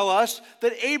now tell us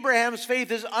that Abraham's faith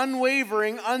is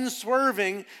unwavering,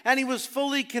 unswerving, and he was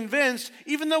fully convinced,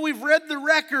 even though we've read the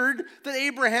record that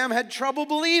Abraham had trouble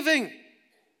believing?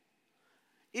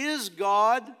 Is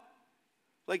God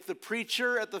like the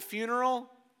preacher at the funeral?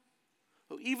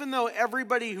 Even though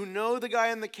everybody who knew the guy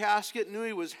in the casket knew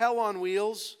he was hell on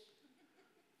wheels,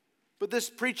 but this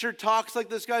preacher talks like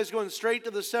this guy's going straight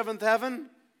to the seventh heaven?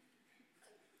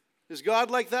 Is God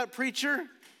like that preacher?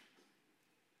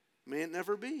 May it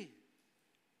never be.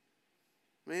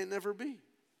 May it never be.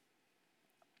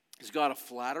 Is God a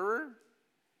flatterer?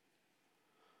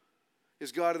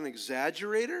 Is God an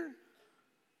exaggerator?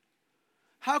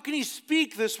 How can He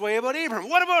speak this way about Abraham?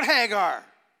 What about Hagar?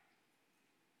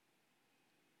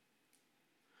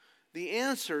 The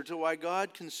answer to why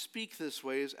God can speak this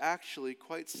way is actually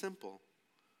quite simple.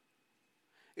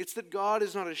 It's that God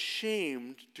is not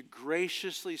ashamed to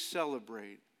graciously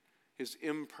celebrate His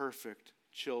imperfect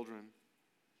children.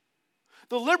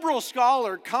 The liberal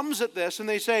scholar comes at this and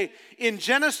they say, in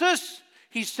Genesis,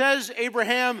 He says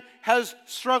Abraham has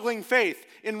struggling faith.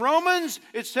 In Romans,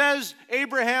 it says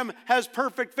Abraham has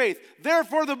perfect faith.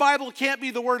 Therefore, the Bible can't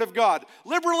be the Word of God.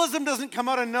 Liberalism doesn't come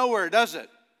out of nowhere, does it?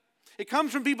 It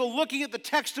comes from people looking at the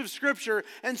text of Scripture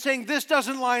and saying, this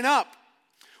doesn't line up.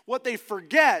 What they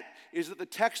forget is that the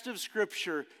text of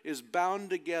Scripture is bound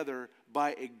together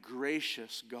by a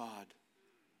gracious God.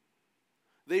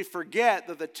 They forget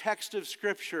that the text of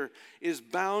Scripture is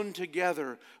bound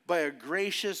together by a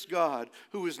gracious God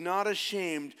who is not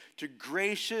ashamed to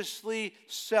graciously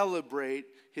celebrate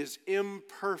his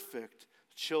imperfect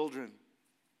children.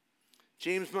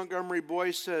 James Montgomery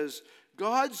Boyce says,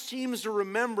 God seems to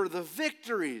remember the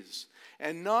victories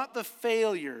and not the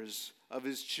failures of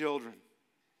his children.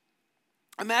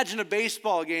 Imagine a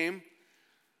baseball game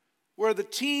where the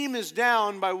team is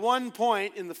down by 1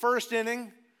 point in the first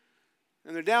inning,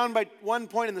 and they're down by 1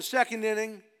 point in the second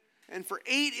inning, and for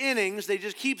 8 innings, they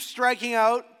just keep striking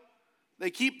out, they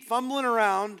keep fumbling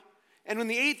around, and when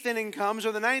the 8th inning comes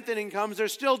or the 9th inning comes, they're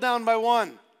still down by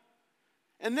 1.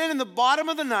 And then in the bottom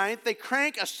of the 9th, they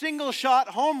crank a single-shot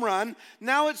home run.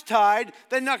 Now it's tied.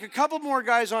 They knock a couple more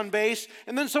guys on base,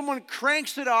 and then someone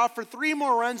cranks it off for 3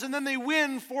 more runs, and then they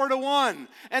win 4-1.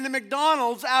 And at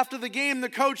McDonald's, after the game, the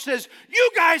coach says,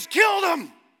 "You guys killed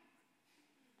him!"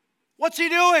 What's he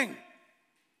doing?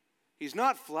 He's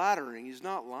not flattering. He's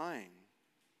not lying.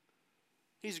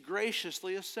 He's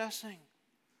graciously assessing.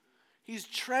 He's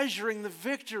treasuring the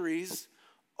victories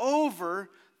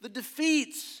over the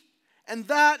defeats. And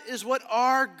that is what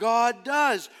our God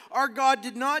does. Our God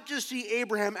did not just see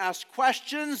Abraham ask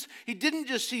questions. He didn't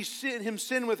just see him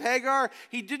sin with Hagar.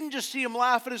 He didn't just see him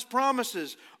laugh at his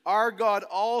promises. Our God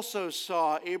also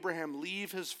saw Abraham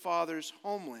leave his father's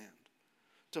homeland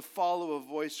to follow a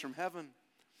voice from heaven.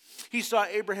 He saw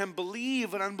Abraham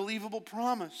believe an unbelievable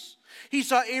promise. He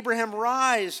saw Abraham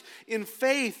rise in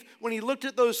faith when he looked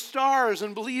at those stars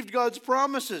and believed God's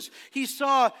promises. He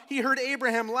heard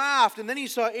Abraham laugh, and then he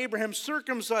saw Abraham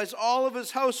circumcise all of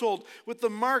his household with the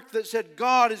mark that said,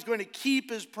 God is going to keep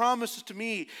his promises to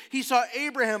me. He saw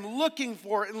Abraham looking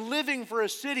for and living for a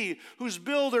city whose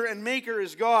builder and maker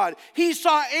is God. He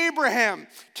saw Abraham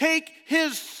take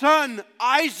his son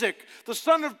Isaac, the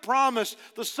son of promise,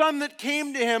 the son that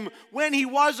came to him when he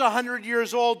was 100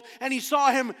 years old, and he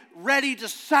saw him ready to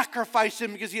sacrifice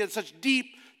him because he had such deep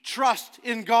trust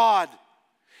in God.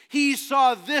 He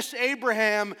saw this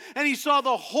Abraham, and he saw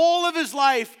the whole of his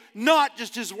life, not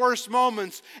just his worst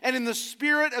moments. And in the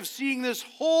spirit of seeing this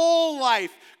whole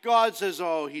life, God says,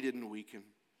 oh, he didn't weaken.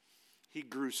 He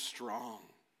grew strong.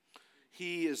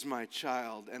 He is my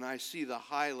child, and I see the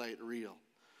highlight reel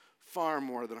far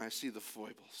more than I see the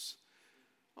foibles.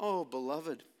 Oh,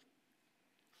 beloved,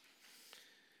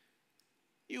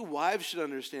 you wives should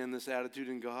understand this attitude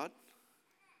in God.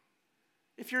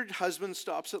 If your husband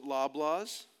stops at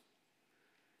Loblaws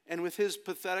and with his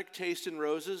pathetic taste in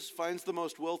roses finds the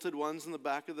most wilted ones in the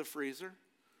back of the freezer,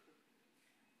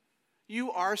 you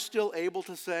are still able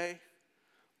to say,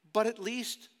 but at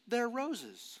least they're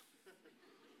roses.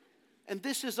 And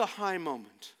this is a high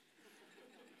moment.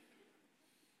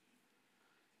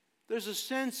 There's a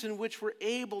sense in which we're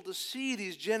able to see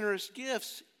these generous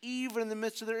gifts even in the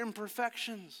midst of their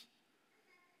imperfections.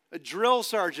 A drill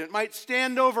sergeant might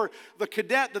stand over the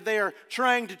cadet that they are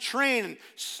trying to train and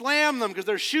slam them because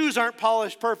their shoes aren't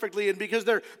polished perfectly and because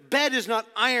their bed is not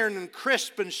iron and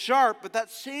crisp and sharp. But that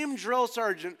same drill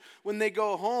sergeant, when they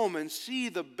go home and see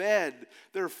the bed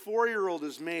their 4-year-old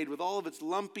has made with all of its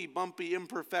lumpy, bumpy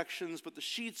imperfections, but the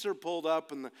sheets are pulled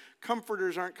up and the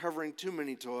comforters aren't covering too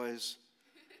many toys,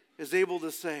 is able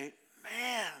to say,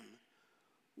 man,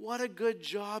 what a good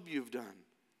job you've done.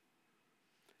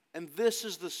 And this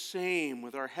is the same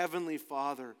with our Heavenly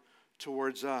Father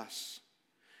towards us.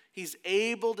 He's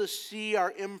able to see our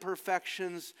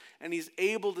imperfections, and He's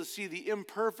able to see the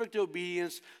imperfect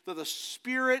obedience that the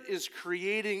Spirit is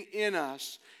creating in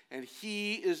us, and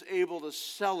He is able to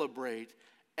celebrate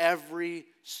every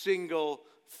single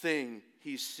thing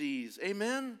He sees.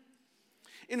 Amen?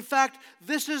 In fact,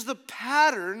 this is the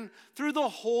pattern through the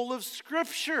whole of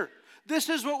Scripture. This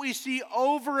is what we see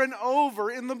over and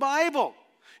over in the Bible.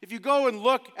 If you go and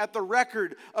look at the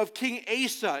record of King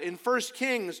Asa in 1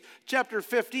 Kings chapter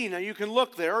 15, now you can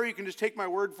look there, or you can just take my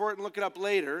word for it and look it up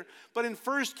later. But in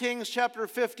 1 Kings chapter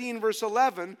 15, verse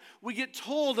 11, we get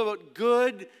told about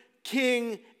good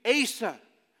King Asa.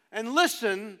 And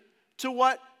listen to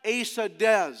what Asa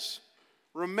does,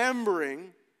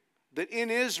 remembering that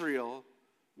in Israel,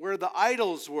 where the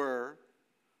idols were,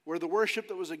 where the worship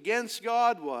that was against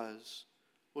God was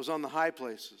on the high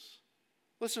places.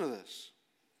 Listen to this.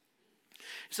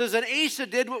 It says, and Asa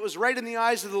did what was right in the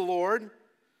eyes of the Lord,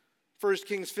 1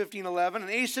 Kings 15:11,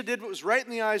 and Asa did what was right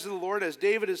in the eyes of the Lord, as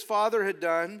David his father had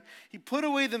done. He put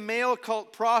away the male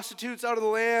cult prostitutes out of the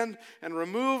land and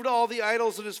removed all the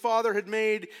idols that his father had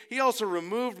made. He also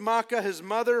removed Maacah his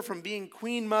mother from being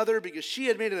queen mother because she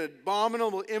had made an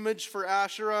abominable image for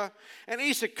Asherah. And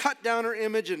Asa cut down her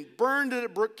image and burned it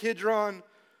at Brook Kidron.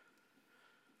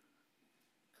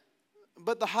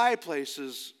 But the high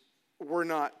places were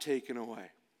not taken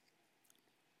away.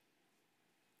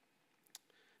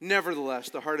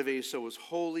 Nevertheless, the heart of Asa was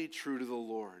wholly true to the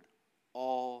Lord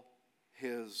all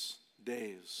his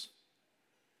days.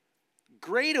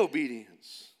 Great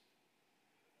obedience.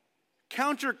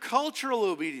 Countercultural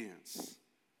obedience.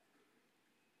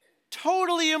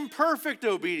 Totally imperfect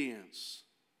obedience.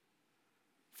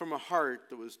 From a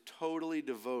heart that was totally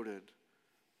devoted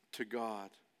to God.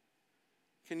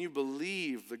 Can you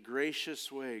believe the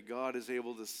gracious way God is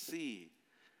able to see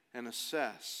and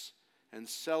assess and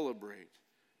celebrate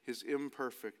his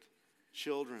imperfect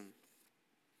children?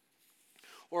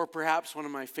 Or perhaps one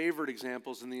of my favorite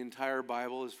examples in the entire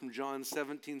Bible is from John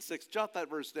 17:6. Jot that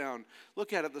verse down.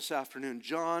 Look at it this afternoon.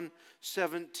 John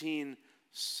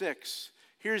 17:6.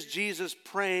 Here's Jesus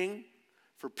praying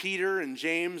for Peter and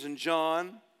James and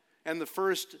John and the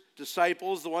first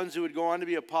disciples, the ones who would go on to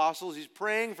be apostles. He's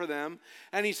praying for them.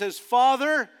 And he says,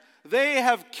 Father, they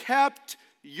have kept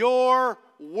your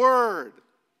word.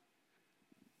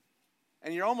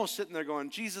 And you're almost sitting there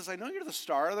going, Jesus, I know you're the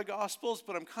star of the Gospels,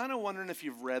 but I'm kind of wondering if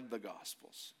you've read the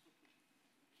Gospels.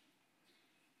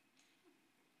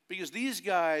 Because these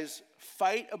guys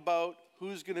fight about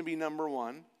who's going to be number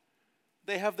one.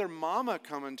 They have their mama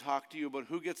come and talk to you about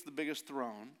who gets the biggest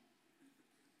throne.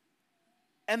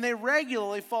 And they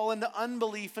regularly fall into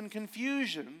unbelief and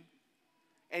confusion.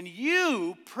 And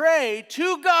you pray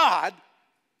to God,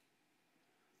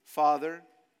 Father,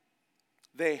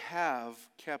 they have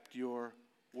kept your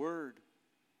word.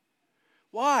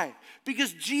 Why?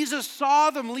 Because Jesus saw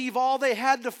them leave all they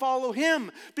had to follow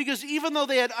him. Because even though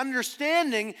they had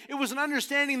understanding, it was an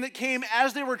understanding that came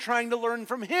as they were trying to learn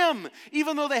from him.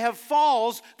 Even though they have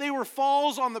falls, they were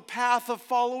falls on the path of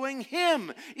following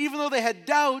him. Even though they had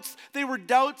doubts, they were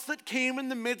doubts that came in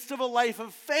the midst of a life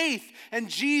of faith. And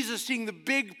Jesus, seeing the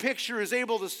big picture, is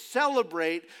able to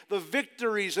celebrate the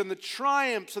victories and the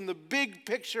triumphs and the big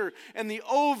picture and the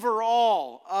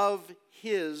overall of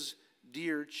his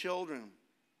dear children.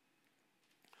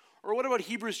 Or what about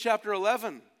Hebrews chapter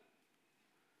 11?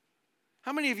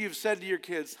 How many of you have said to your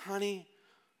kids, honey,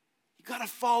 you got to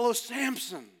follow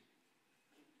Samson?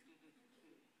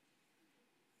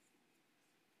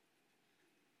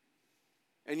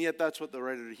 And yet that's what the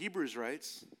writer of Hebrews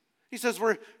writes. He says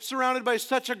we're surrounded by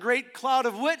such a great cloud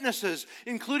of witnesses,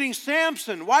 including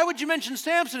Samson. Why would you mention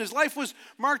Samson? His life was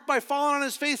marked by falling on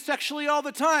his face sexually all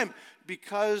the time.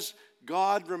 Because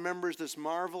God remembers this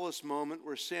marvelous moment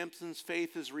where Samson's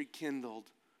faith is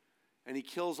rekindled and he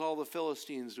kills all the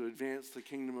Philistines to advance the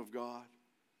kingdom of God.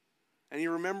 And he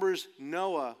remembers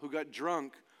Noah, who got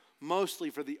drunk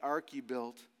mostly for the ark he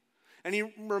built. And he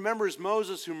remembers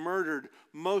Moses, who murdered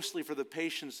mostly for the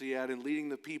patience he had in leading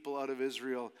the people out of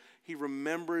Israel. He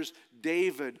remembers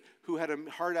David, who had a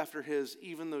heart after his,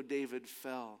 even though David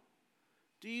fell.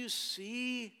 Do you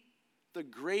see the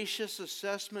gracious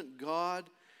assessment God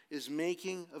is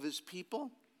making of his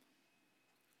people?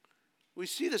 We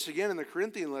see this again in the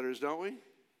Corinthian letters, don't we?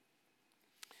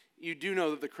 You do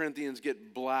know that the Corinthians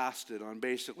get blasted on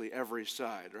basically every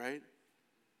side, right?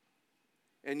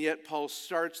 And yet Paul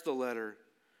starts the letter,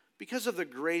 because of the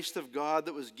grace of God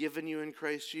that was given you in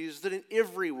Christ Jesus, that in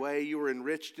every way you were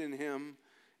enriched in him,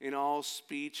 in all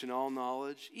speech and all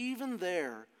knowledge. Even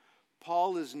there,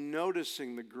 Paul is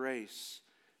noticing the grace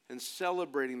and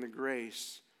celebrating the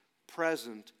grace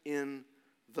present in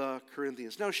the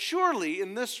Corinthians. Now, surely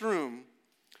in this room,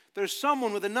 there's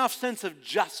someone with enough sense of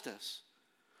justice,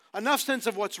 enough sense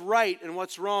of what's right and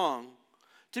what's wrong,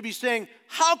 to be saying,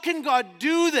 how can God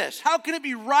do this? How can it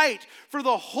be right for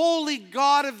the holy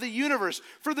God of the universe,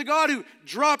 for the God who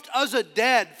dropped Uzzah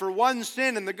dead for one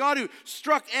sin, and the God who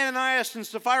struck Ananias and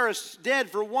Sapphira dead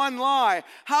for one lie?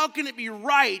 How can it be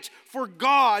right for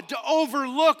God to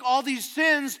overlook all these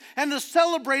sins and to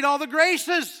celebrate all the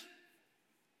graces?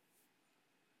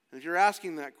 And if you're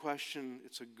asking that question,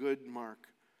 it's a good mark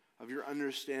of your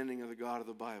understanding of the God of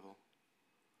the Bible.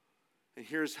 And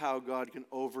here's how God can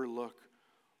overlook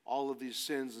all of these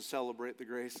sins and celebrate the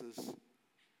graces.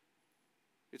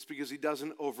 It's because he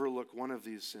doesn't overlook one of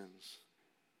these sins,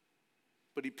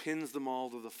 but he pins them all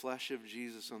to the flesh of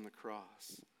Jesus on the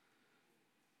cross.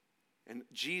 And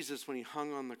Jesus, when he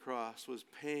hung on the cross, was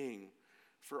paying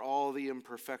for all the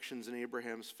imperfections in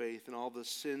Abraham's faith and all the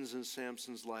sins in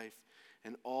Samson's life.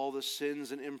 and all the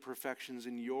sins and imperfections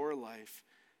in your life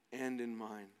and in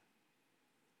mine.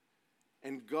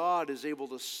 And God is able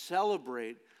to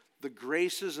celebrate the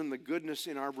graces and the goodness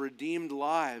in our redeemed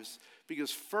lives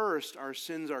because first, our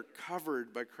sins are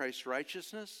covered by Christ's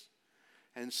righteousness,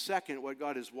 and second, what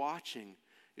God is watching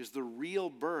is the real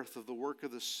birth of the work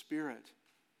of the Spirit.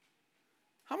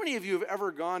 How many of you have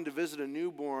ever gone to visit a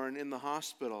newborn in the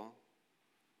hospital,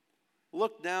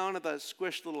 looked down at that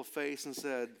squished little face and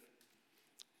said,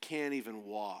 "Can't even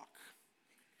walk"?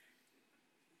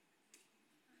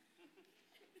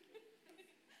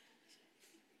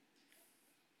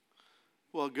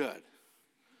 Well, good.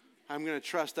 I'm going to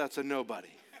trust that's a nobody.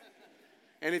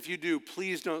 And if you do,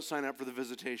 please don't sign up for the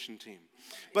visitation team.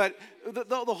 But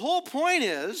the whole point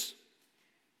is,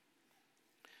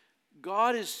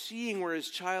 God is seeing where his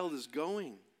child is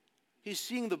going. He's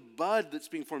seeing the bud that's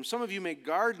being formed. Some of you may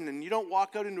garden, and you don't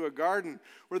walk out into a garden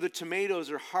where the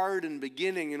tomatoes are hard and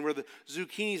beginning and where the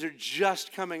zucchinis are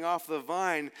just coming off the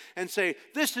vine and say,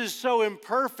 "This is so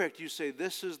imperfect." You say,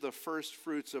 "This is the first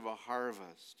fruits of a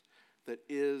harvest that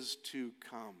is to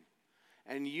come."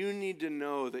 And you need to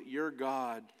know that your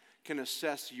God can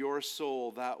assess your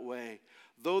soul that way.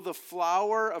 Though the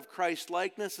flower of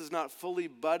Christ-likeness is not fully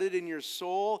budded in your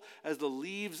soul, as the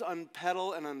leaves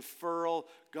unpetal and unfurl,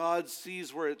 God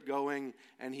sees where it's going,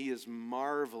 and he is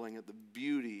marveling at the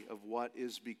beauty of what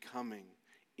is becoming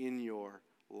in your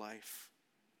life.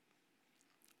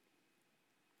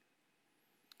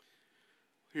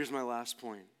 Here's my last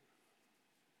point.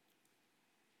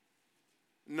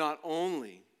 Not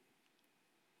only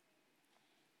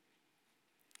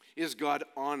is God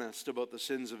honest about the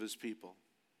sins of his people,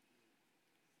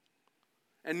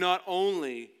 and not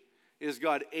only is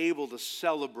God able to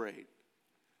celebrate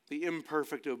the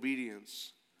imperfect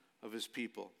obedience of his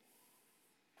people,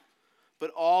 but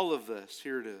all of this,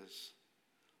 here it is,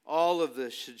 all of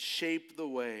this should shape the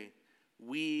way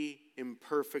we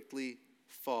imperfectly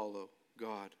follow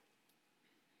God.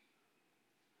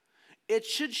 It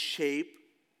should shape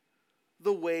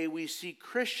the way we see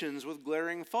Christians with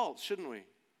glaring faults, shouldn't we?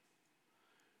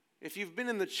 If you've been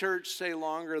in the church, say,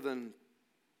 longer than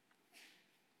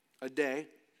a day,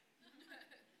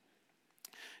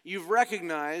 you've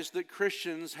recognized that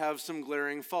Christians have some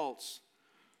glaring faults.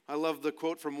 I love the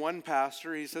quote from one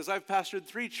pastor. He says, "I've pastored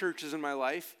 3 churches in my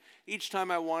life. Each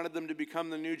time I wanted them to become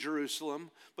the New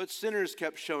Jerusalem, but sinners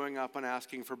kept showing up and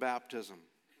asking for baptism."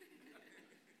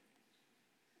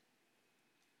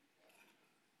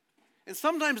 And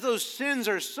sometimes those sins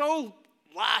are so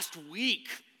last week,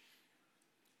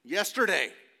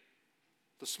 yesterday,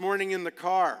 this morning in the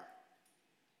car,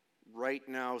 right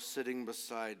now sitting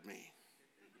beside me,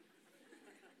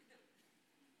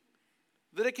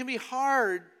 that it can be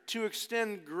hard to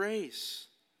extend grace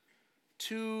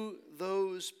to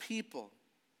those people.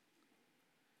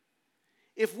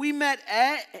 If we met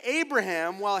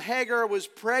Abraham while Hagar was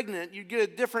pregnant, you'd get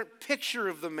a different picture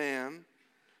of the man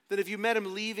than if you met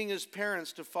him leaving his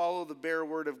parents to follow the bare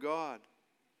word of God.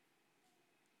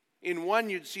 In one,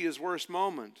 you'd see his worst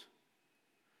moment.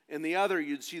 In the other,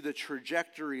 you'd see the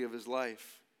trajectory of his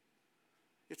life.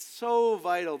 It's so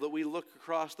vital that we look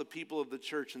across the people of the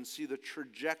church and see the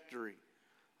trajectory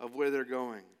of where they're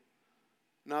going,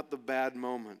 not the bad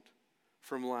moment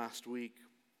from last week.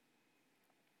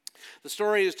 The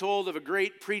story is told of a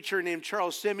great preacher named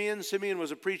Charles Simeon. Simeon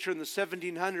was a preacher in the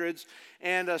 1700s,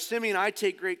 and Simeon I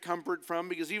take great comfort from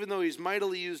because even though he's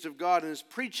mightily used of God in his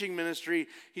preaching ministry,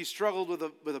 he struggled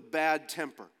with a bad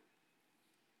temper.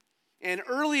 And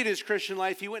early in his Christian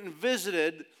life, he went and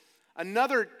visited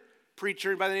another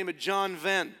preacher by the name of John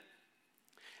Venn.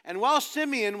 And while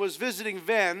Simeon was visiting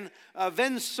Venn,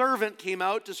 Venn's servant came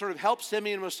out to sort of help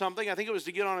Simeon with something. I think it was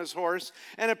to get on his horse.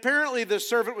 And apparently the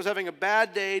servant was having a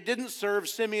bad day, didn't serve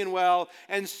Simeon well,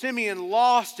 and Simeon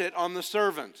lost it on the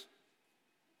servant.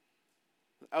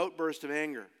 An outburst of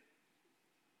anger.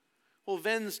 Well,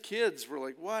 Venn's kids were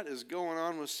like, "What is going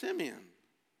on with Simeon?"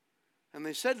 And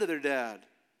they said to their dad,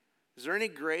 "Is there any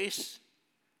grace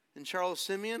in Charles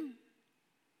Simeon?"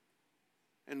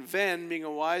 And Venn, being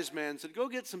a wise man, said, "Go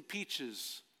get some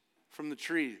peaches from the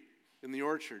tree in the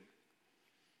orchard."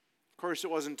 Of course, it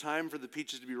wasn't time for the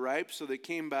peaches to be ripe, so they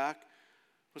came back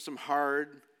with some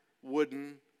hard,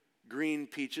 wooden, green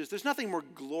peaches. There's nothing more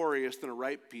glorious than a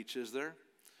ripe peach, is there?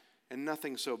 And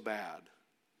nothing so bad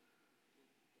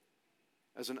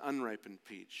as an unripened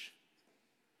peach.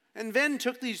 And Venn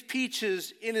took these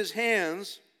peaches in his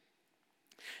hands,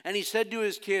 and he said to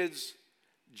his kids,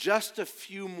 "Just a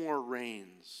few more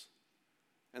rains,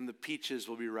 and the peaches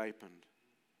will be ripened."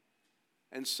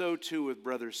 And so too with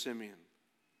Brother Simeon.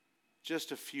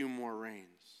 Just a few more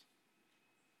rains.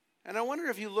 And I wonder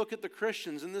if you look at the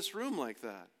Christians in this room like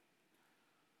that.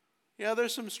 Yeah,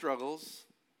 there's some struggles,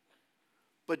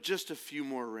 but just a few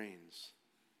more rains.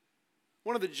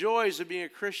 One of the joys of being a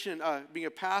Christian, being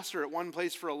a pastor at one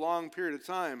place for a long period of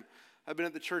time, I've been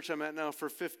at the church I'm at now for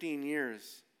 15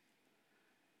 years,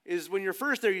 is when you're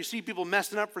first there, you see people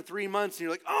messing up for 3 months, and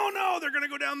you're like, oh no, they're going to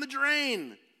go down the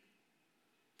drain.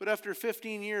 But after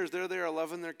 15 years, they're there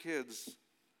loving their kids,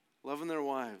 loving their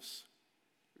wives,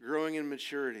 growing in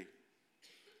maturity.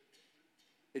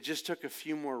 It just took a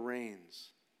few more rains.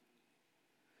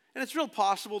 And it's real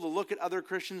possible to look at other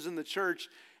Christians in the church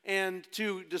and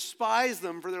to despise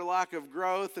them for their lack of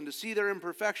growth and to see their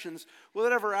imperfections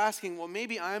without ever asking, well,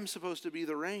 maybe I'm supposed to be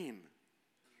the rain.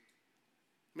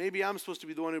 Maybe I'm supposed to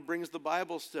be the one who brings the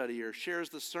Bible study or shares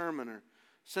the sermon or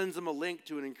sends them a link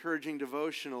to an encouraging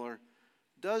devotional or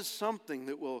does something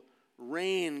that will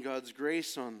rain God's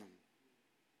grace on them.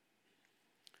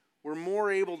 We're more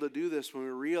able to do this when we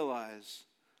realize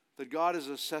that God is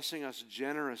assessing us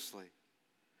generously.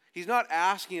 He's not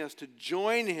asking us to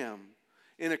join him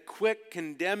in a quick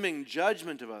condemning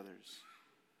judgment of others,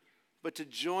 but to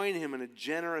join him in a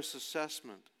generous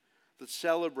assessment that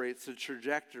celebrates the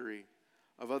trajectory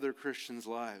of other Christians'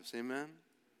 lives. Amen?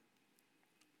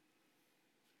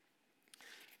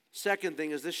 Second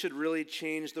thing is this should really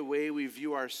change the way we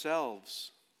view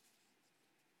ourselves.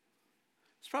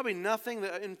 There's probably nothing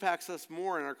that impacts us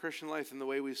more in our Christian life than the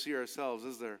way we see ourselves,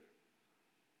 is there?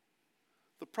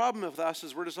 The problem with us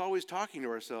is we're just always talking to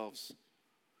ourselves.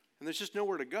 And there's just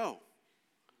nowhere to go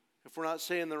if we're not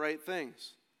saying the right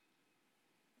things.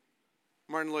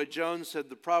 Martin Lloyd-Jones said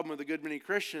the problem with a good many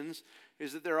Christians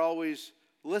is that they're always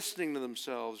listening to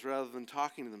themselves rather than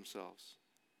talking to themselves.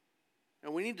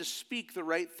 And we need to speak the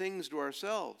right things to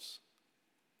ourselves.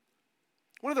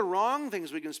 One of the wrong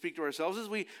things we can speak to ourselves is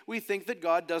we think that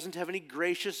God doesn't have any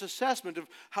gracious assessment of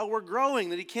how we're growing,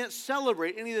 that he can't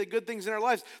celebrate any of the good things in our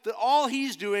lives, that all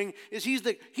he's doing is he's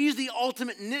the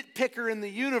ultimate nitpicker in the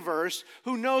universe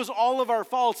who knows all of our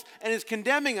faults and is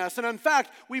condemning us. And in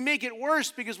fact, we make it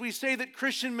worse because we say that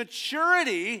Christian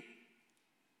maturity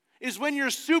is when you're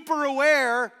super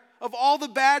aware of all the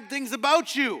bad things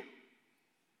about you.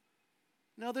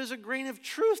 Now, there's a grain of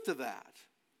truth to that.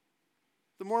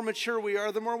 The more mature we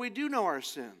are, the more we do know our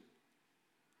sin.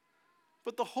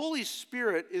 But the Holy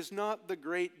Spirit is not the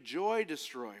great joy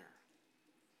destroyer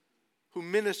who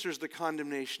ministers the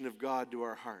condemnation of God to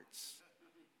our hearts.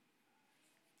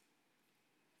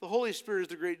 The Holy Spirit is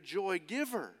the great joy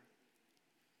giver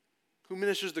who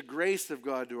ministers the grace of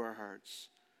God to our hearts,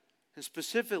 and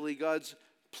specifically God's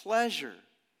pleasure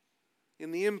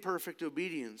in the imperfect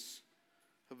obedience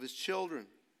of his children.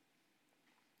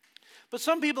 But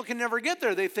some people can never get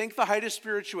there. They think the height of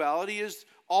spirituality is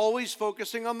always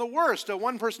focusing on the worst.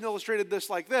 One person illustrated this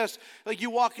like this. Like you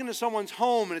walk into someone's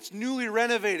home and it's newly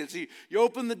renovated. So you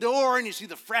open the door and you see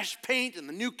the fresh paint and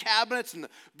the new cabinets and the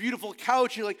beautiful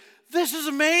couch. And you're like, this is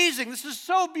amazing. This is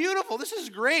so beautiful. This is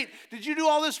great. Did you do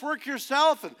all this work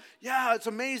yourself? And yeah, it's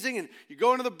amazing. And you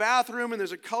go into the bathroom and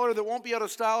there's a color that won't be out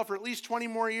of style for at least 20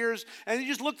 more years. And you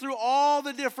just look through all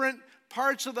the different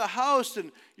parts of the house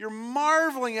and you're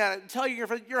marveling at it and tell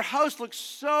your house looks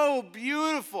so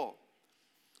beautiful.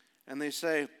 And they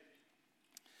say,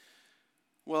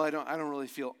 well, I don't really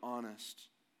feel honest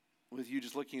with you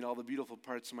just looking at all the beautiful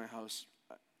parts of my house.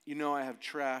 You know I have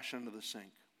trash under the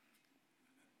sink.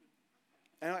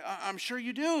 And I'm sure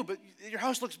you do, but your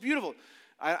house looks beautiful.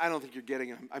 I don't think you're getting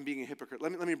it. I'm being a hypocrite.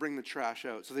 Let me bring the trash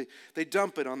out. So they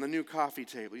dump it on the new coffee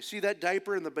table. You see that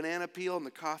diaper and the banana peel and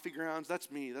the coffee grounds?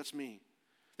 That's me.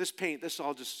 This paint, this is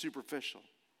all just superficial.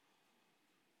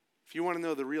 If you want to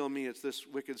know the real me, it's this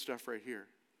wicked stuff right here.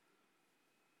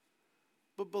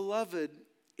 But beloved,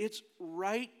 it's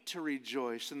right to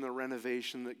rejoice in the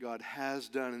renovation that God has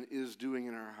done and is doing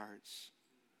in our hearts.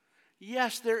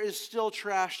 Yes, there is still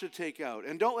trash to take out.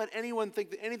 And don't let anyone think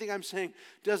that anything I'm saying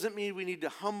doesn't mean we need to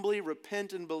humbly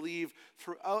repent and believe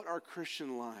throughout our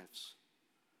Christian lives.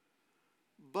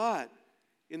 But,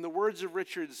 in the words of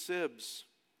Richard Sibbes,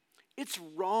 it's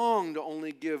wrong to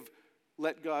only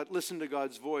listen to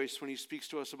God's voice when he speaks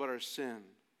to us about our sin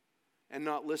and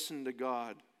not listen to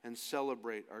God and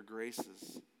celebrate our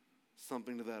graces.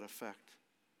 Something to that effect.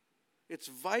 It's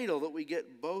vital that we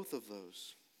get both of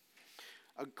those.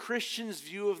 A Christian's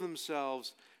view of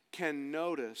themselves can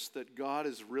notice that God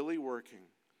is really working.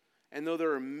 And though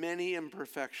there are many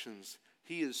imperfections,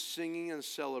 he is singing and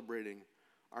celebrating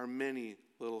our many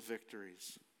little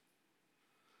victories.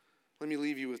 Let me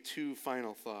leave you with two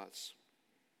final thoughts.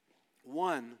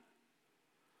 One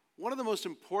of the most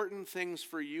important things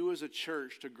for you as a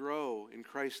church to grow in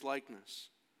Christ likeness,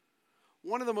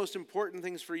 one of the most important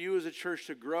things for you as a church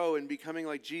to grow in becoming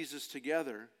like Jesus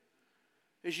together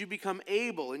is you become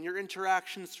able in your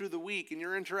interactions through the week, in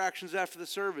your interactions after the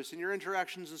service, in your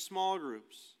interactions in small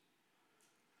groups.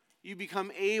 You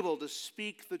become able to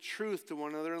speak the truth to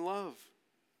one another in love.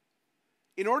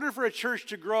 In order for a church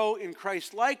to grow in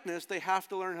Christ likeness, they have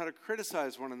to learn how to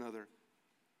criticize one another,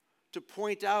 to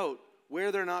point out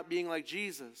where they're not being like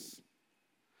Jesus.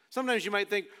 Sometimes you might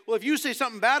think, well, if you say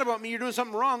something bad about me, you're doing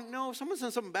something wrong. No, if someone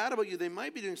says something bad about you, they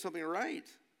might be doing something right.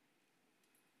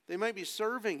 They might be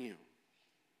serving you.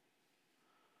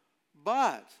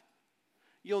 But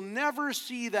you'll never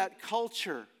see that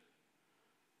culture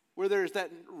where there's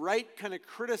that right kind of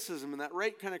criticism and that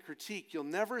right kind of critique. You'll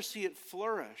never see it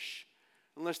flourish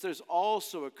unless there's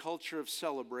also a culture of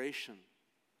celebration.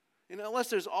 And unless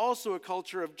there's also a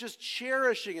culture of just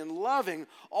cherishing and loving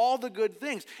all the good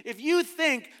things. If you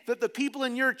think that the people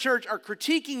in your church are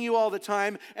critiquing you all the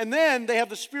time and then they have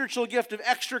the spiritual gift of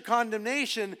extra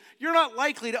condemnation, you're not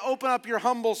likely to open up your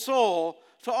humble soul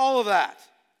to all of that.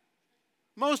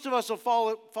 Most of us will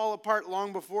fall apart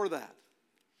long before that.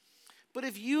 But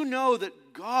if you know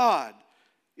that God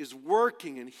is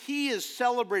working and He is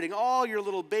celebrating all your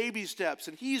little baby steps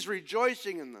and He's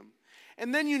rejoicing in them,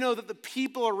 and then you know that the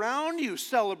people around you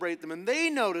celebrate them and they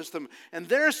notice them and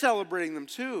they're celebrating them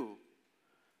too,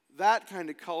 that kind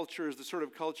of culture is the sort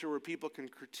of culture where people can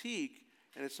critique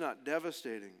and it's not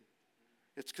devastating.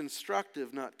 It's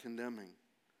constructive, not condemning.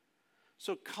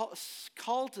 So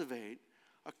cultivate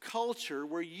a culture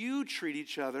where you treat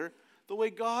each other the way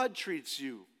God treats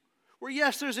you. Where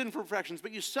yes, there's imperfections,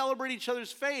 but you celebrate each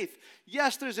other's faith.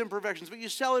 Yes, there's imperfections, but you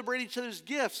celebrate each other's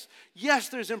gifts. Yes,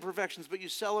 there's imperfections, but you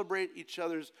celebrate each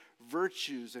other's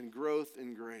virtues and growth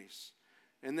in grace.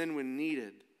 And then when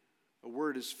needed, a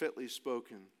word is fitly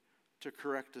spoken to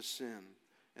correct a sin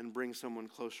and bring someone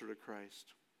closer to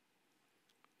Christ.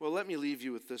 Well, let me leave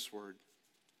you with this word.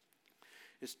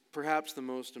 It's perhaps the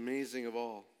most amazing of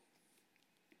all.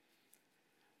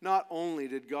 Not only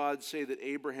did God say that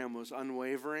Abraham was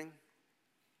unwavering,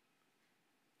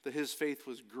 that his faith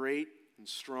was great and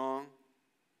strong,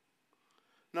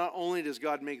 not only does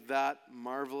God make that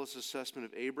marvelous assessment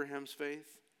of Abraham's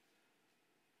faith,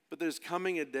 but there's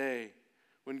coming a day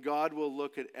when God will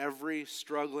look at every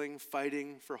struggling,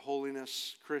 fighting for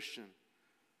holiness Christian,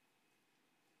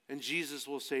 and Jesus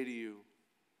will say to you,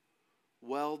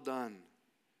 "Well done,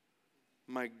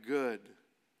 my good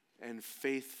and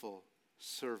faithful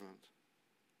servant."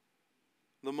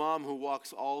 The mom who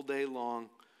walks all day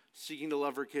long seeking to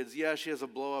love her kids. Yeah, she has a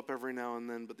blow up every now and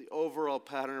then, but the overall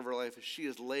pattern of her life is she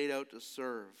is laid out to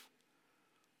serve.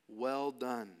 Well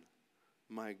done,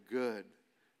 my good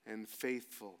and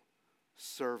faithful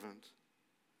servant.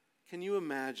 Can you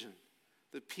imagine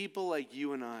that people like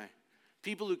you and I,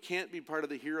 people who can't be part of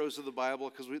the heroes of the Bible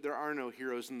because there are no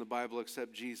heroes in the Bible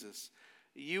except Jesus,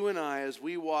 you and I, as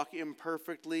we walk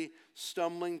imperfectly,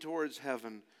 stumbling towards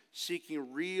heaven,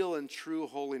 seeking real and true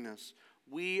holiness,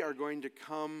 we are going to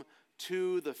come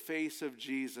to the face of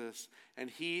Jesus, and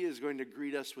He is going to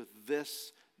greet us with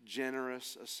this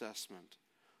generous assessment.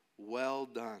 Well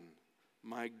done,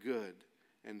 my good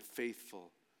and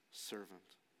faithful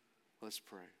servant. Let's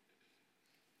pray.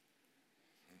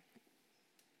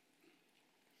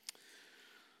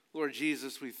 Lord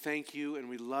Jesus, we thank you and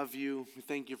we love you. We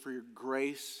thank you for your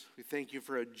grace. We thank you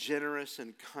for how generous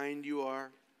and kind you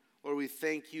are. Lord, we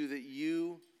thank you that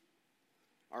you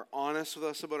are honest with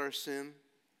us about our sin.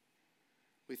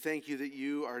 We thank you that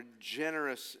you are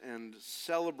generous and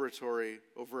celebratory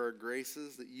over our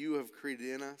graces that you have created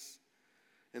in us,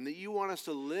 and that you want us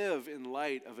to live in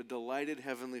light of a delighted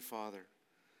Heavenly Father.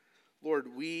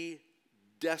 Lord, we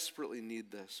desperately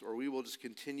need this, or we will just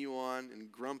continue on in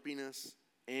grumpiness,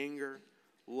 anger,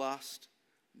 lust,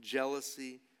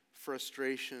 jealousy,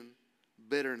 frustration,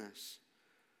 bitterness.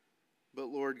 But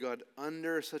Lord God,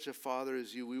 under such a Father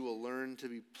as you, we will learn to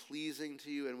be pleasing to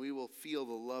you, and we will feel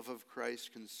the love of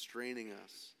Christ constraining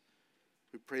us.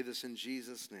 We pray this in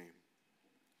Jesus' name.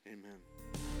 Amen.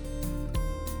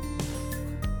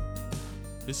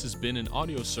 This has been an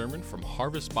audio sermon from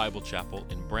Harvest Bible Chapel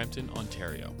in Brampton,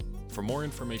 Ontario. For more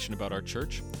information about our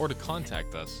church or to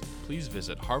contact us, please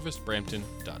visit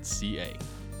harvestbrampton.ca.